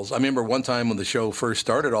calls. I remember one time when the show first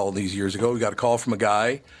started all these years ago, we got a call from a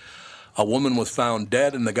guy. A woman was found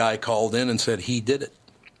dead, and the guy called in and said he did it.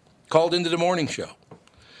 Called into the morning show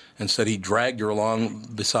and said he dragged her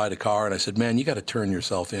along beside a car. And I said, man, you got to turn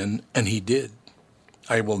yourself in. And he did.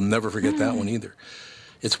 I will never forget that one either.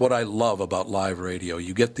 It's what I love about live radio.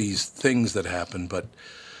 You get these things that happen. But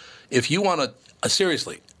if you want to,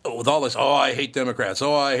 seriously, with all this, I hate Democrats.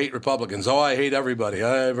 I hate Republicans. I hate everybody.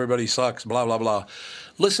 Everybody sucks, blah, blah, blah.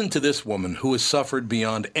 Listen to this woman who has suffered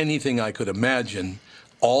beyond anything I could imagine.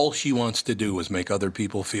 All she wants to do is make other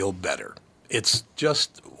people feel better. It's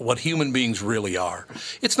just what human beings really are.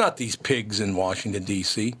 It's not these pigs in Washington,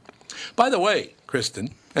 D.C. By the way,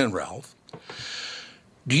 Kristen and Ralph,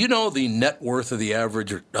 do you know the net worth of the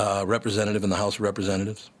average representative in the House of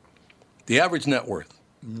Representatives? The average net worth?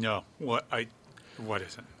 No. What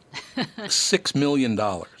is it? $6 million.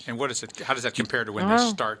 And what is it? How does that compare to when they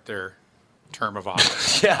start their term of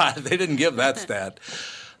office? Yeah, they didn't give that stat.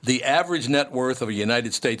 The average net worth of a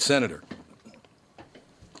United States senator,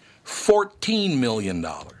 $14 million.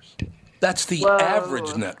 That's the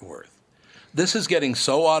average net worth. This is getting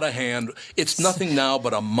so out of hand. It's nothing now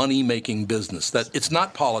but a money-making business. That it's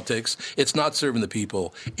not politics. It's not serving the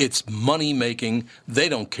people. It's money-making. They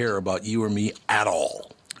don't care about you or me at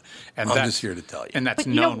all. And I'm just here to tell you. And that's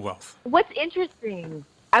known wealth. What's interesting,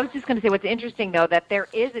 I was just going to say, what's interesting, though, that there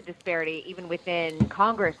is a disparity even within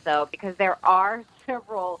Congress, though, because there are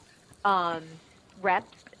several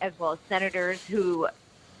reps as well as senators who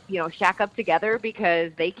shack up together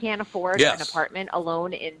because they can't afford an apartment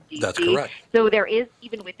alone in D.C. That's correct. So there is,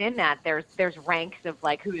 even within that, there's ranks of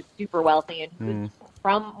like who's super wealthy and who's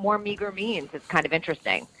from more meager means. It's kind of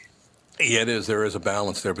interesting. Yeah, it is. There is a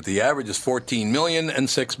balance there, but the average is 14 million and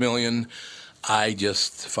 6 million. I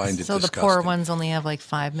just find it disgusting. So the poor ones only have like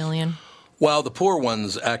 5 million? Well, the poor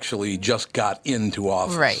ones actually just got into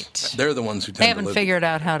office. Right. They're the ones who tend They haven't figured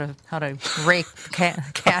out how to rake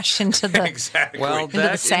cash into the exactly. Well, into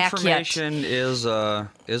that the sack information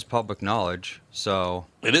is public knowledge. So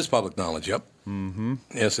it is public knowledge. Yep. Mm-hmm.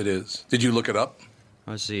 Yes, it is. Did you look it up?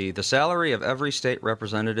 Let's see. The salary of every state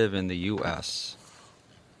representative in the U.S.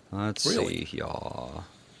 Let's see. Yeah.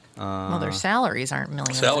 Well, their salaries aren't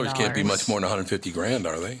millions. Salaries can't be much more than 150 grand,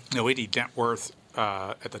 are they? No, we need net worth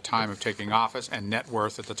at the time of taking office and net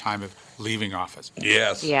worth at the time of leaving office.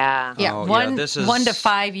 Yes. Yeah. Yeah. Oh, one, this is 1 to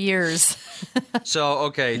 5 years. So,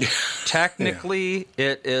 okay, technically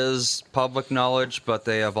it is public knowledge, but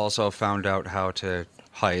they have also found out how to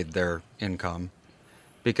hide their income.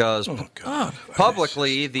 Because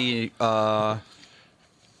publicly, the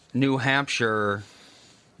New Hampshire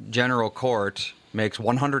General Court makes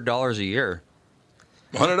 $100 a year.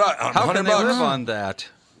 $100. How can they live on that?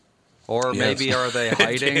 Or maybe are they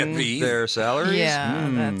hiding their salaries? Yeah,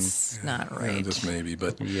 that's not right. Yeah, just maybe,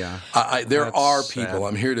 but yeah, there are people. Sad.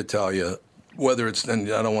 I'm here to tell you, whether it's,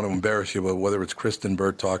 and I don't want to embarrass you, but whether it's Kristen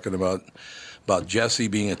Burt talking about Jesse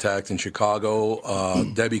being attacked in Chicago,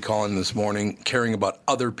 Debbie calling this morning, caring about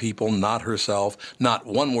other people, not herself, not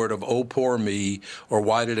one word of "oh, poor me" or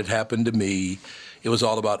 "why did it happen to me." It was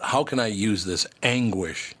all about how can I use this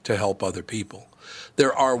anguish to help other people.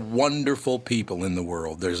 There are wonderful people in the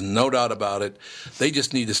world. There's no doubt about it. They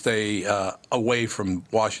just need to stay away from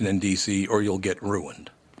Washington, D.C., or you'll get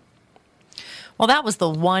ruined. Well, that was the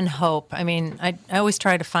one hope. I mean, I always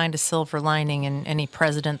try to find a silver lining in any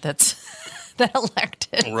president that's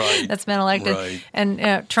that's been elected. Right.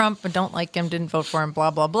 And Trump, I don't like him, didn't vote for him,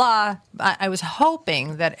 blah, blah, blah. I was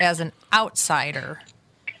hoping that as an outsider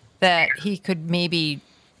that he could maybe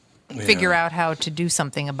figure out how to do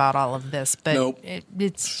something about all of this, but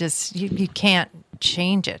it's just you can't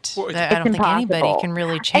change it. Well, I don't think anybody can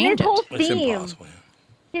really change it. It's impossible.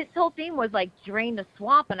 His whole theme was like drain the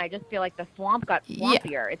swamp, and I just feel like the swamp got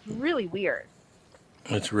swampier. Yeah. It's really weird.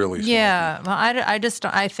 It's really swampy. Yeah. Well,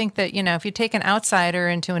 I think that if you take an outsider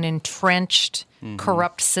into an entrenched,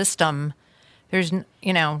 corrupt system, there's no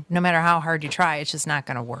matter how hard you try, it's just not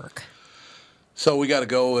going to work. So we got to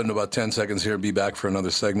go in about 10 seconds here, be back for another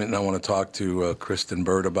segment, and I want to talk to Kristen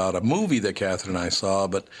Burt about a movie that Catherine and I saw.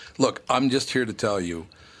 But look, I'm just here to tell you,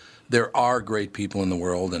 there are great people in the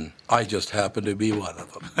world, and I just happen to be one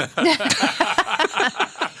of them.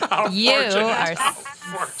 You are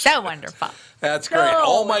so wonderful. That's great.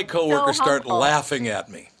 All my coworkers start laughing at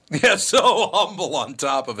me. Yeah, so humble on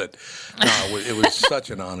top of it. No, it was such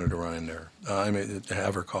an honor to run in there. To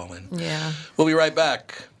have her call in. Yeah. We'll be right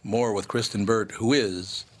back. More with Kristen Burt, who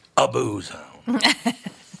is a booze hound.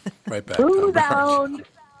 Right back. Booze hound.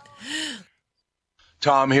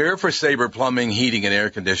 Tom here for Sabre Plumbing, Heating, and Air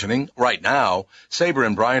Conditioning. Right now, Sabre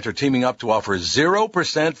and Bryant are teaming up to offer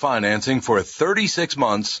 0% financing for 36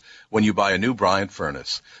 months when you buy a new Bryant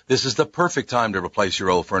furnace. This is the perfect time to replace your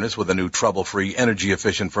old furnace with a new trouble-free,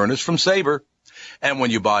 energy-efficient furnace from Sabre. And when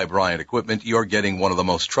you buy Bryant equipment, you're getting one of the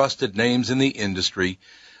most trusted names in the industry.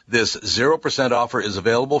 This 0% offer is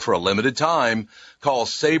available for a limited time. Call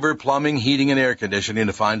Sabre Plumbing, Heating, and Air Conditioning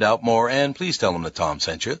to find out more, and please tell them that Tom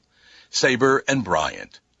sent you. Sabre and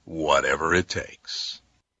Bryant, whatever it takes.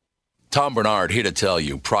 Tom Bernard here to tell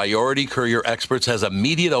you, Priority Courier Experts has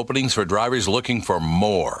immediate openings for drivers looking for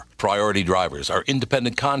more. Priority drivers are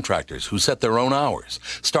independent contractors who set their own hours,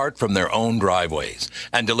 start from their own driveways,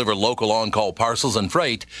 and deliver local on-call parcels and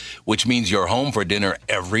freight, which means you're home for dinner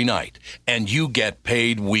every night, and you get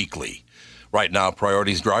paid weekly. Right now,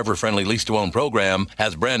 Priority's driver-friendly lease-to-own program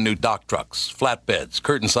has brand new dock trucks, flatbeds,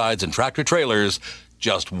 curtain sides, and tractor trailers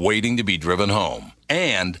just waiting to be driven home.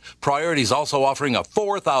 And Priority is also offering a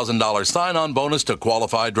 $4,000 sign-on bonus to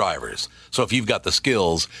qualified drivers. So if you've got the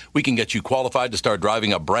skills, we can get you qualified to start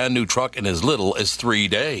driving a brand new truck in as little as 3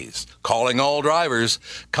 days. Calling all drivers,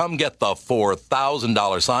 come get the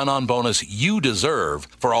 $4,000 sign-on bonus you deserve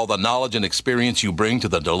for all the knowledge and experience you bring to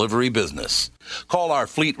the delivery business. Call our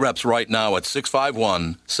fleet reps right now at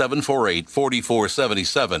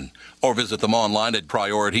 651-748-4477 or visit them online at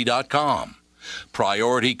priority.com.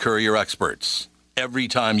 Priority Courier Experts. Every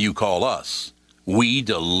time you call us, we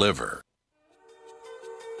deliver.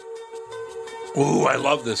 Ooh, I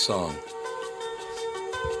love this song.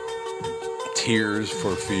 Tears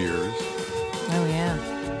for Fears. Oh, yeah.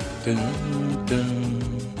 Dun, dun,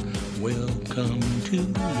 welcome to your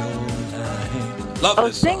life. Love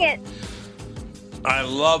this sing song. it. I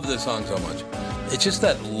love this song so much. It's just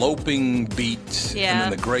that loping beat and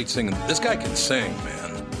then the great singing. This guy can sing,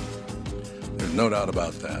 man. There's no doubt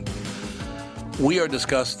about that. We are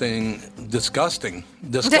discussing.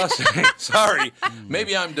 Sorry,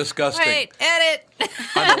 maybe I'm disgusting. Wait, edit.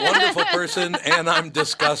 I'm a wonderful person, and I'm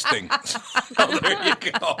disgusting. So there you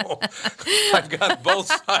go. I've got both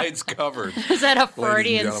sides covered. Is that a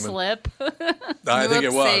Freudian slip? I think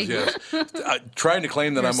it was, yes. Trying to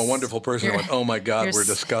claim that I'm a wonderful person, I went, oh my God, we're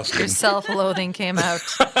disgusting. Your self-loathing came out.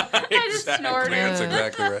 Exactly, that's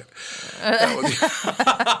exactly right.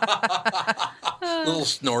 Little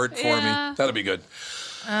snort for me. That'll be good.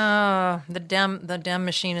 The dem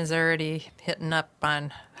machine is already hitting up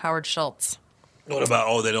on Howard Schultz. What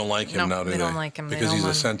about, they don't like him now, do they? They don't like him. Because he's a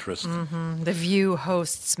centrist. Mm-hmm. The View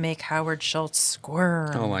hosts make Howard Schultz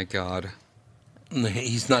squirm. Oh, my God.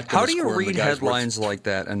 He's not going to squirm. How do you read headlines like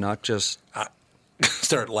that and not just...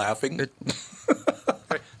 start laughing?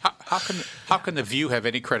 How can The View have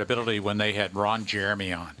any credibility when they had Ron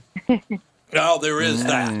Jeremy on? Oh, there is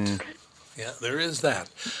that. Yeah, there is that.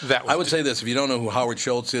 I would say this. If you don't know who Howard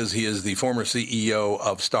Schultz is, he is the former CEO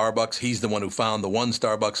of Starbucks. He's the one who found the one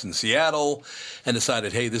Starbucks in Seattle and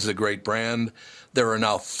decided, hey, this is a great brand. There are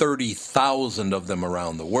now 30,000 of them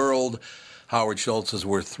around the world. Howard Schultz is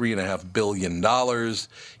worth $3.5 billion.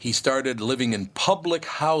 He started living in public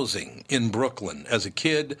housing in Brooklyn. As a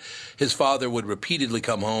kid, his father would repeatedly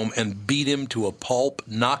come home and beat him to a pulp,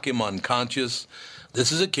 knock him unconscious.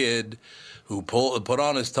 This is a kid who put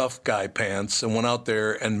on his tough guy pants and went out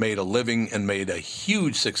there and made a living and made a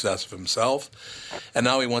huge success of himself. And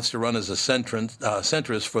now he wants to run as a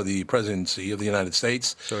centrist for the presidency of the United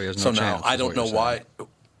States. So he has no chance. Now, I don't know why.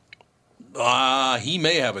 He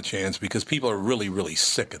may have a chance because people are really, really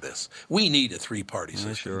sick of this. We need a three-party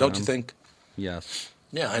system, sure don't you think? Yes.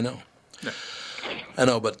 Yeah, I know. Yeah. I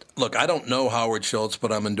know, but look, I don't know Howard Schultz,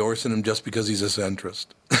 but I'm endorsing him just because he's a centrist.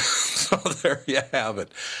 So there you have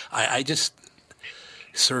it. I just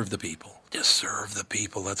serve the people. Just serve the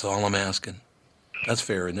people. That's all I'm asking. That's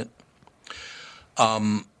fair, isn't it?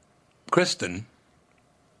 Kristen,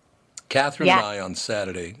 Catherine and I on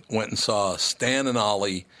Saturday went and saw Stan and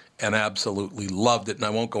Ollie and absolutely loved it. And I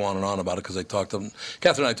won't go on and on about it because Catherine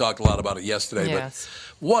and I talked a lot about it yesterday. Yes.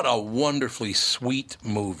 But what a wonderfully sweet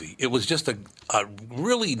movie. It was just a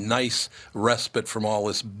really nice respite from all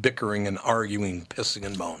this bickering and arguing, pissing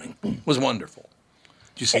and moaning. It was wonderful.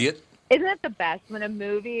 Did you see it? Isn't it the best when a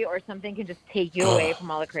movie or something can just take you away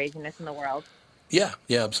from all the craziness in the world? Yeah,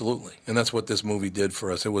 absolutely. And that's what this movie did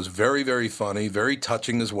for us. It was very, very funny, very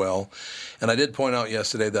touching as well. And I did point out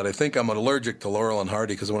yesterday that I think I'm allergic to Laurel and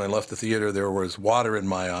Hardy because when I left the theater, there was water in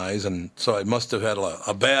my eyes. And so I must have had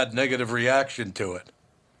a bad negative reaction to it.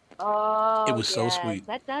 Oh, it was so sweet.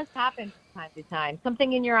 That does happen from time to time.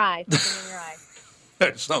 Something in your eye.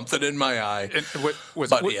 There's something in my eye.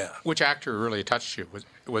 Which actor really touched you?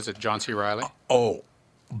 Was it John C. Reilly? Oh,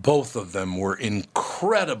 both of them were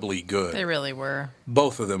incredibly good. They really were.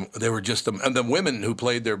 Both of them. They were just, and the women who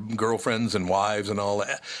played their girlfriends and wives and all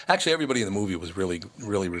that. Actually, everybody in the movie was really,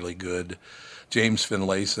 really, really good. James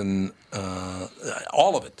Finlayson,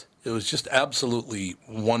 all of it. It was just absolutely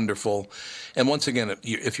wonderful. And once again,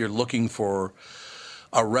 if you're looking for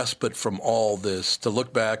a respite from all this, to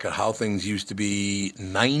look back at how things used to be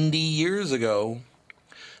 90 years ago,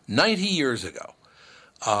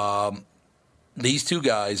 these two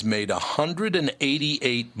guys made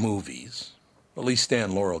 188 movies. At least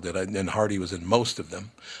Stan Laurel did, and Hardy was in most of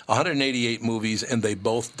them. 188 movies, and they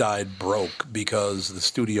both died broke because the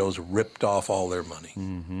studios ripped off all their money.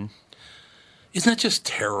 Mm-hmm. Isn't that just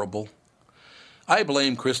terrible? I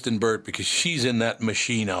blame Kristen Burt because she's in that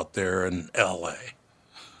machine out there in L.A.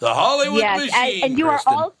 The Hollywood machine, and you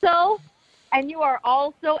Kristen. you are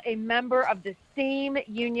also a member of the same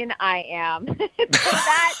union I am.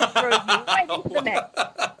 That throws you right into the mix.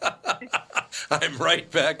 I'm right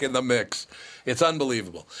back in the mix. It's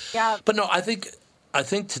unbelievable. Yeah. But no, I think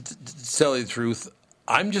to tell you the truth,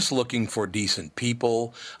 I'm just looking for decent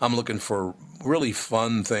people. I'm looking for really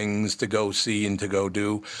fun things to go see and to go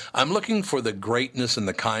do. I'm looking for the greatness and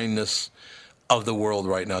the kindness of the world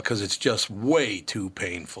right now because it's just way too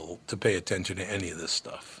painful to pay attention to any of this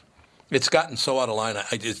stuff. It's gotten so out of line.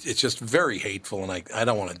 It's just very hateful, and I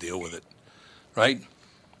don't want to deal with it. Right?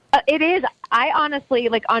 It is. I honestly,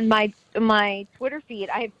 like on my Twitter feed,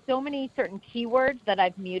 I have so many certain keywords that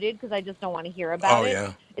I've muted because I just don't want to hear about it.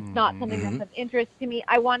 Yeah. It's not something that's of interest to me.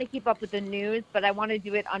 I want to keep up with the news, but I want to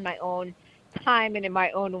do it on my own time and in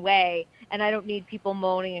my own way. And I don't need people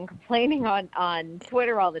moaning and complaining on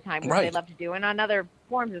Twitter all the time, which they love to do, and on other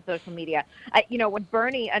forms of social media. When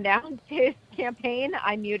Bernie announced his campaign,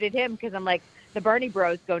 I muted him because I'm like, the Bernie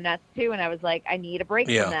bros go nuts too, and I was like, I need a break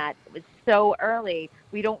from that. It was so early.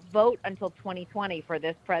 We don't vote until 2020 for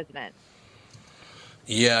this president.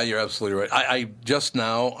 Yeah, you're absolutely right. I just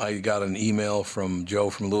now I got an email from Joe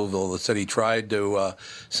from Louisville that said he tried to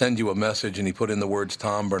send you a message and he put in the words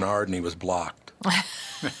Tom Bernard and he was blocked.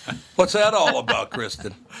 What's that all about,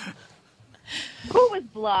 Kristen? Who was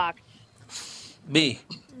blocked? Me.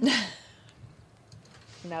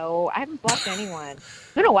 No, I haven't blocked anyone.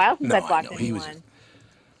 It's been a while since I've blocked anyone.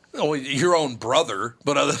 Your own brother,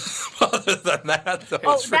 but other than that,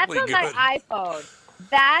 that's really on good. my iPhone.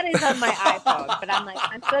 That is on my iPhone. But I'm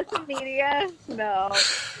like, on social media, no.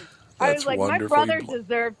 I was like, wonderful. my brother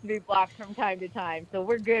deserves to be blocked from time to time, so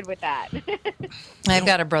we're good with that. I've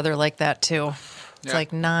got a brother like that, too. It's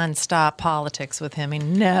like nonstop politics with him. He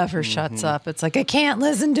never shuts up. It's like, I can't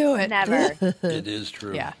listen to it. Never. It is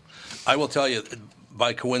true. Yeah. I will tell you,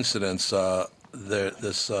 by coincidence,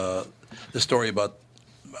 this story about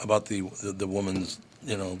the woman's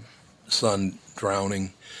son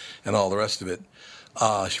drowning and all the rest of it.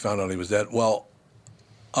 She found out he was dead. Well,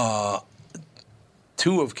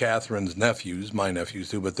 two of Catherine's nephews, my nephews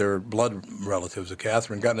too, but they're blood relatives of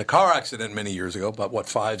Catherine, got in a car accident many years ago, about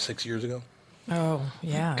 5-6 years ago? Oh,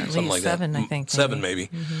 yeah, at Something least like 7, that. I think. 7 maybe.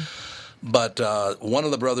 But one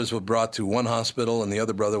of the brothers was brought to one hospital, and the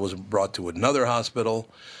other brother was brought to another hospital.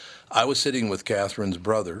 I was sitting with Catherine's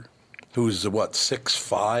brother, who's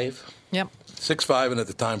 6'5"? Yep. 6'5", and at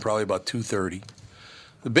the time probably about 230.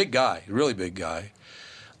 A big guy, really big guy.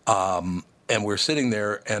 And we're sitting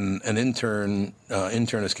there, and an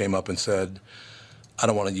internist came up and said, I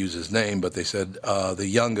don't want to use his name, but they said, the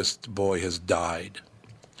youngest boy has died.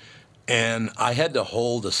 And I had to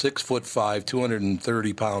hold a 6'5",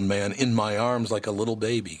 230-pound man in my arms like a little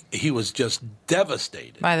baby. He was just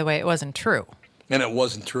devastated. By the way, it wasn't true. And it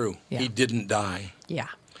wasn't true. Yeah. He didn't die. Yeah.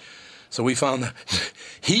 So we found that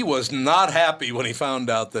he was not happy when he found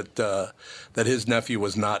out that his nephew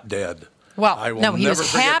was not dead. Well, no, he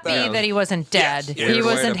was happy that he wasn't dead. Yes. He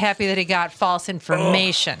wasn't happy that he got false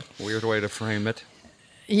information. Weird way to frame it.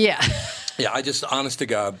 Yeah. Yeah, I just, honest to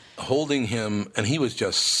God, holding him, and he was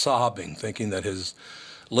just sobbing, thinking that his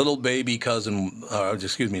little baby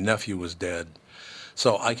nephew was dead.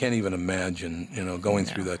 So I can't even imagine, going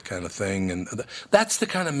through that kind of thing. And that's the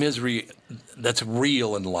kind of misery that's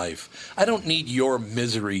real in life. I don't need your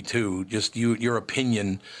misery, too, just your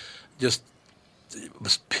opinion, just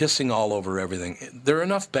was pissing all over everything. There are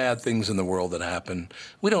enough bad things in the world that happen.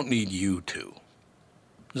 We don't need you to.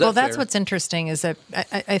 Well, that's what's interesting is that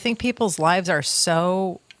I think people's lives are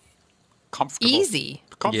so easy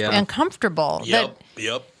and comfortable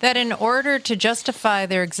that in order to justify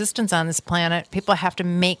their existence on this planet, people have to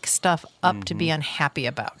make stuff up to be unhappy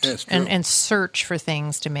about and search for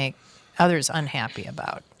things to make others unhappy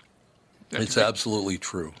about. It's absolutely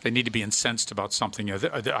true. They need to be incensed about something.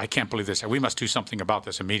 I can't believe this. We must do something about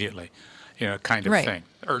this immediately. Kind of thing.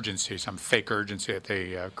 Urgency, some fake urgency that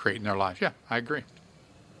they create in their lives. Yeah, I agree.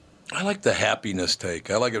 I like the happiness take.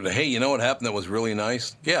 I like it. Hey, you know what happened that was really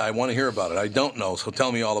nice? Yeah, I want to hear about it. I don't know, so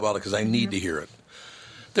tell me all about it because I need to hear it.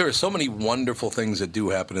 There are so many wonderful things that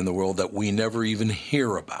do happen in the world that we never even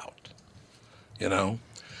hear about,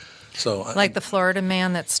 So, like the Florida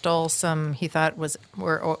man that stole some he thought were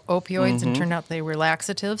opioids and turned out they were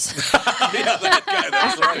laxatives. Yeah, that guy.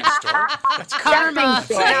 That's right. That's karma.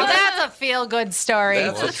 Now that's a feel-good story.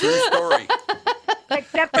 That's a true story.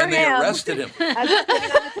 Except for and they arrested him. I was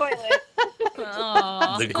sitting on the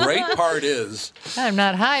toilet. The great part is, I'm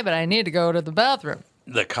not high, but I need to go to the bathroom.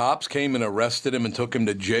 The cops came and arrested him and took him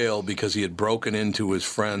to jail because he had broken into his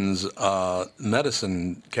friend's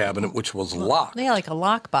medicine cabinet, which was locked. Yeah, like a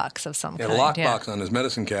lockbox of some kind. He had a lockbox on his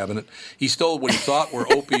medicine cabinet. He stole what he thought were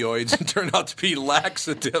opioids and turned out to be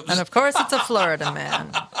laxatives. And, of course, it's a Florida man.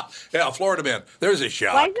 Yeah, a Florida man. There's a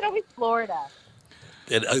shot. Why is it always Florida?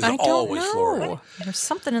 It is I don't always know. Florida. There's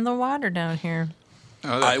something in the water down here.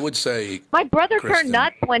 I would say My brother Kristen. turned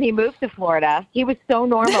nuts when he moved to Florida. He was so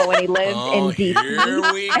normal when he lived in D.C. Here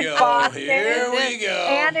we and go. Boston Here we go.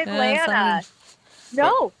 and Atlanta.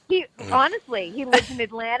 No, he honestly, he lived in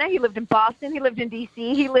Atlanta. He lived in Boston. He lived in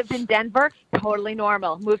D.C. He lived in Denver. Totally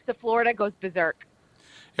normal. Moves to Florida, goes berserk.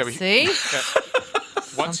 Yeah, but See?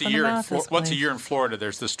 Once a Something year, about this once a place. year in Florida,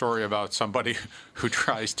 there's the story about somebody who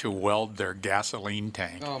tries to weld their gasoline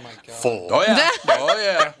tank full. Oh yeah. Oh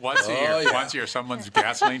yeah. Once a year, yeah. once a year, someone's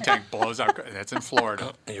gasoline tank blows out. That's in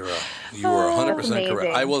Florida. You are 100% correct.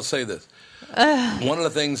 Amazing. I will say this. One of the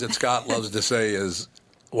things that Scott loves to say is,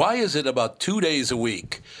 why is it about 2 days a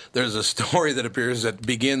week there's a story that appears that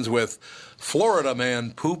begins with Florida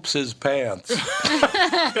man poops his pants?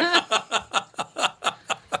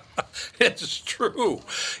 It's true.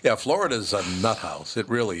 Yeah, Florida's a nut house. It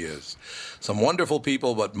really is. Some wonderful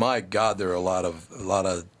people, but my God, there are a lot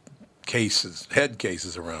of cases, head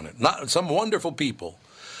cases around it. Not some wonderful people,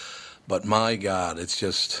 but my God, it's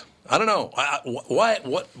just, I don't know.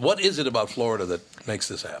 What is it about Florida that makes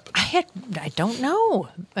this happen? I don't know.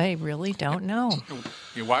 I really don't know.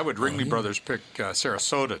 Why would Ringling Brothers pick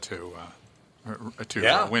Sarasota to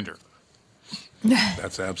Yeah. winter?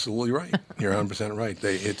 That's absolutely right. You're 100% right.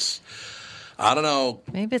 I don't know,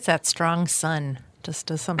 Maybe it's that strong sun. Just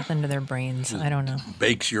does something to their brains. I don't know.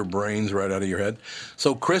 bakes your brains right out of your head.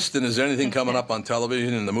 So, Kristen, is there anything coming up on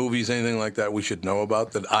television, in the movies, anything like that we should know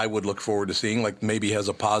about that I would look forward to seeing, like maybe has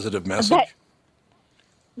a positive message?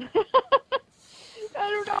 I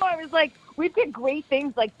don't know. I was like, we've got great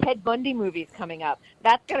things like Ted Bundy movies coming up.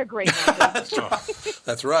 That's got a great message.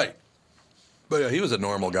 That's right. But yeah, he was a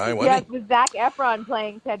normal guy, wasn't Yes, with Zac Efron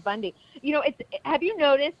playing Ted Bundy. You know, have you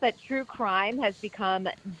noticed that true crime has become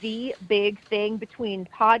the big thing between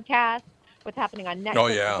podcasts, what's happening on Netflix, Oh,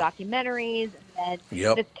 yeah. documentaries, and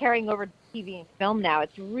Yep. it's carrying over to TV and film now.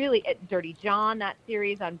 It's really Dirty John, that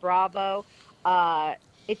series on Bravo.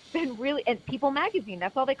 It's been really, and People Magazine,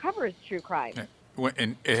 that's all they cover is true crime.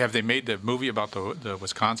 And have they made the movie about the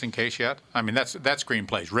Wisconsin case yet? I mean, that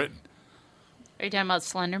screenplay's written. Are you talking about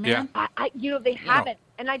Slender Yeah. Man? They haven't.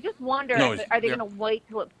 And I just wonder, No, are they yeah. going to wait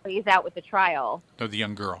till it plays out with the trial? No, the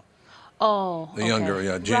young girl. Oh, The young girl,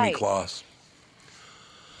 yeah, Jamie Right. Kloss.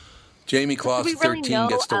 Jamie Do Kloss, we really 13, know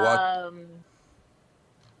gets to watch.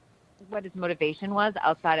 what his motivation was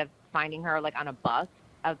outside of finding her like on a bus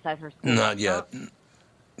outside her school? Not yet.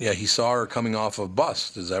 Yeah, he saw her coming off a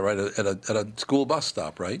bus. Is that right? At a school bus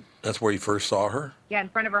stop, right? That's where he first saw her? Yeah, in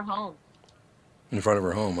front of her home. In front of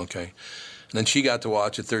her home, okay. And then she got to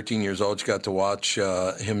watch, at 13 years old, she got to watch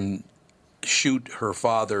him shoot her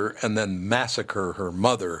father and then massacre her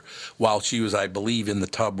mother while she was, I believe, in the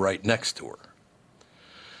tub right next to her.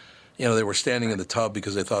 You know, they were standing in the tub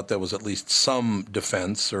because they thought there was at least some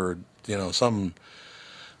defense or, some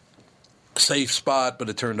safe spot, but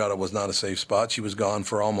it turned out it was not a safe spot. She was gone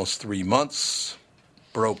for almost 3 months,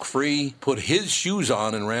 broke free, put his shoes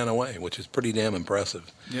on, and ran away, which is pretty damn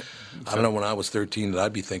impressive. Yeah. I don't know, when I was 13 that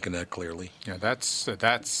I'd be thinking that clearly. Yeah, that's. She was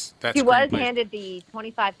screenplay. handed the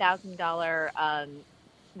 $25,000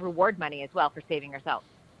 reward money as well for saving herself.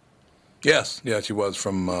 Yes, yeah, she was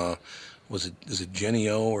from, is it Jenny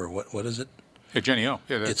O or what is it? Yeah, Jenny O.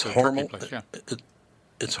 Yeah, that's It's the turkey Hormel. place, yeah.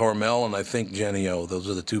 It's Hormel and I think Jenny O. Those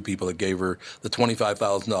are the two people that gave her the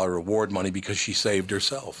 $25,000 reward money because she saved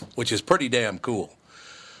herself, which is pretty damn cool.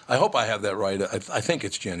 I hope I have that right. I think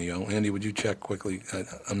it's Jenny O. Andy, would you check quickly?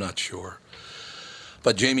 I'm not sure.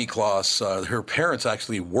 But Jamie Kloss, her parents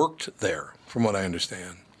actually worked there, from what I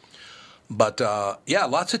understand. But, yeah,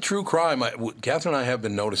 lots of true crime. Catherine and I have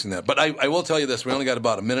been noticing that. But I will tell you this. We only got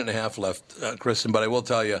about a minute and a half left, Kristen. But I will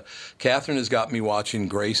tell you, Catherine has got me watching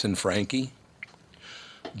Grace and Frankie.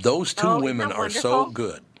 Those two women are so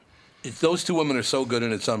good. Those two women are so good,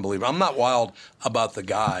 and it's unbelievable. I'm not wild about the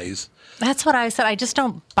guys. That's what I said. I just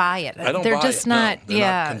don't buy it. I don't they're buy just it. No, not. they're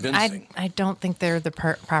yeah, not convincing. I don't think they're the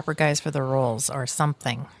proper guys for the roles or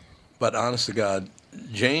something. But honest to God,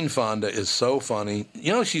 Jane Fonda is so funny.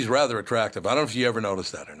 You know, she's rather attractive. I don't know if you ever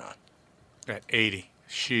noticed that or not. At 80.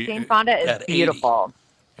 Jane Fonda is At 80. beautiful.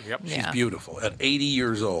 Yep. She's beautiful. At 80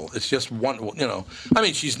 years old. It's just one, I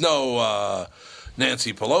mean, she's no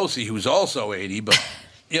Nancy Pelosi, who's also 80, but,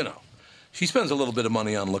 she spends a little bit of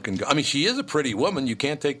money on looking good. I mean, she is a pretty woman. You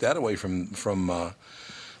can't take that away from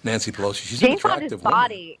Nancy Pelosi. She's Jane an attractive Fonda's woman.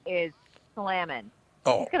 body is slamming.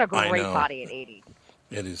 Oh, She's got a I great know. body at 80.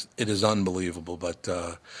 It is unbelievable. But,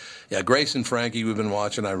 yeah, Grace and Frankie we've been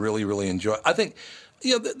watching. I really, really enjoy. I think,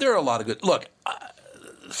 there are a lot of good. Look,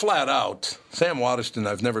 flat out, Sam Waterston,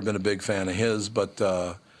 I've never been a big fan of his, but.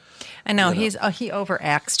 I know he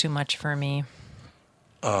overacts too much for me.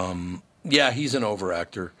 Yeah, he's an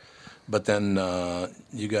overactor. But then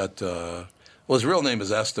you got, well, his real name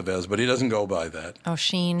is Estevez, but he doesn't go by that. Oh,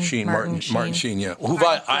 Sheen. Martin Sheen, yeah. Who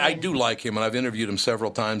I do like him, and I've interviewed him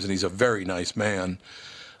several times, and he's a very nice man.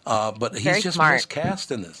 But he's Very just smart.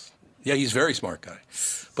 miscast in this. Yeah, he's a very smart guy.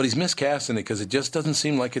 But he's miscast in it because it just doesn't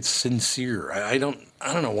seem like it's sincere. I don't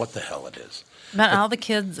know what the hell it is. But all the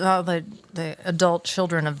kids, all the adult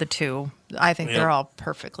children of the two, I think they're all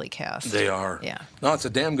perfectly cast. They are. Yeah. No, it's a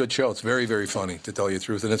damn good show. It's very, very funny, to tell you the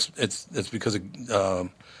truth. And it's because of,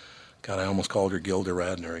 God, I almost called her Gilda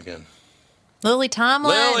Radner again. Lily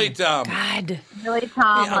Tomlin. Lily Tomlin. God. Lily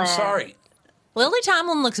Tomlin. Yeah, I'm sorry. Lily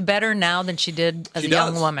Tomlin looks better now than she did as She a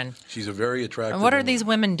young does. woman. She's a very attractive And what are woman. these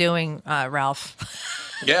women doing, Ralph?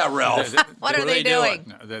 Yeah, Ralph. What are they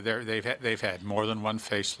doing? No, they've had more than one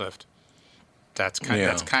facelift. That's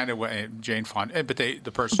kind of what Jane Fonda. But the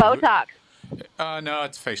person. Botox. No,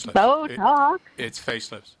 it's facelift. Botox. It's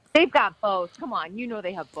facelifts. They've got both. Come on, you know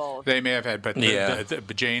they have both. They may have had, but Yeah.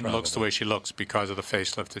 but Jane looks the way she looks because of the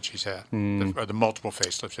facelift that she's had, or the multiple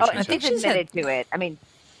facelifts that Oh, she's and had. she's admitted to it. I mean,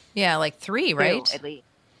 Yeah, like 3, right? 2 at least.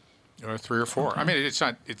 Or 3 or 4. I mean,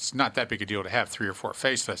 it's not that big a deal to have 3 or 4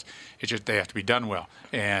 facelifts. It's just they have to be done well,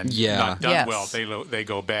 and not done well, they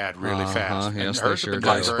go bad really fast. Yes, and they hers sure have do. been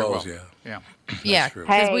I done very suppose, well. yeah. Yeah, true.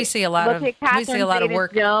 because Hey, we see a lot look of at Catherine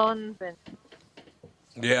work. Zeta-Jones and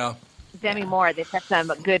Yeah. Demi Moore. They've got some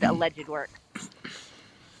good alleged work.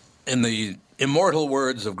 In the immortal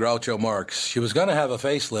words of Groucho Marx, she was going to have a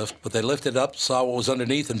facelift, but they lifted it up, saw what was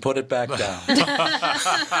underneath, and put it back down.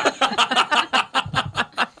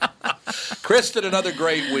 Kristen, another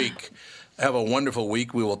great week. Have a wonderful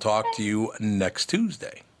week. We will talk to you next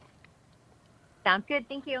Tuesday. Sounds good.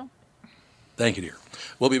 Thank you. Thank you, dear.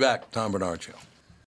 We'll be back. Tom Bernard Show.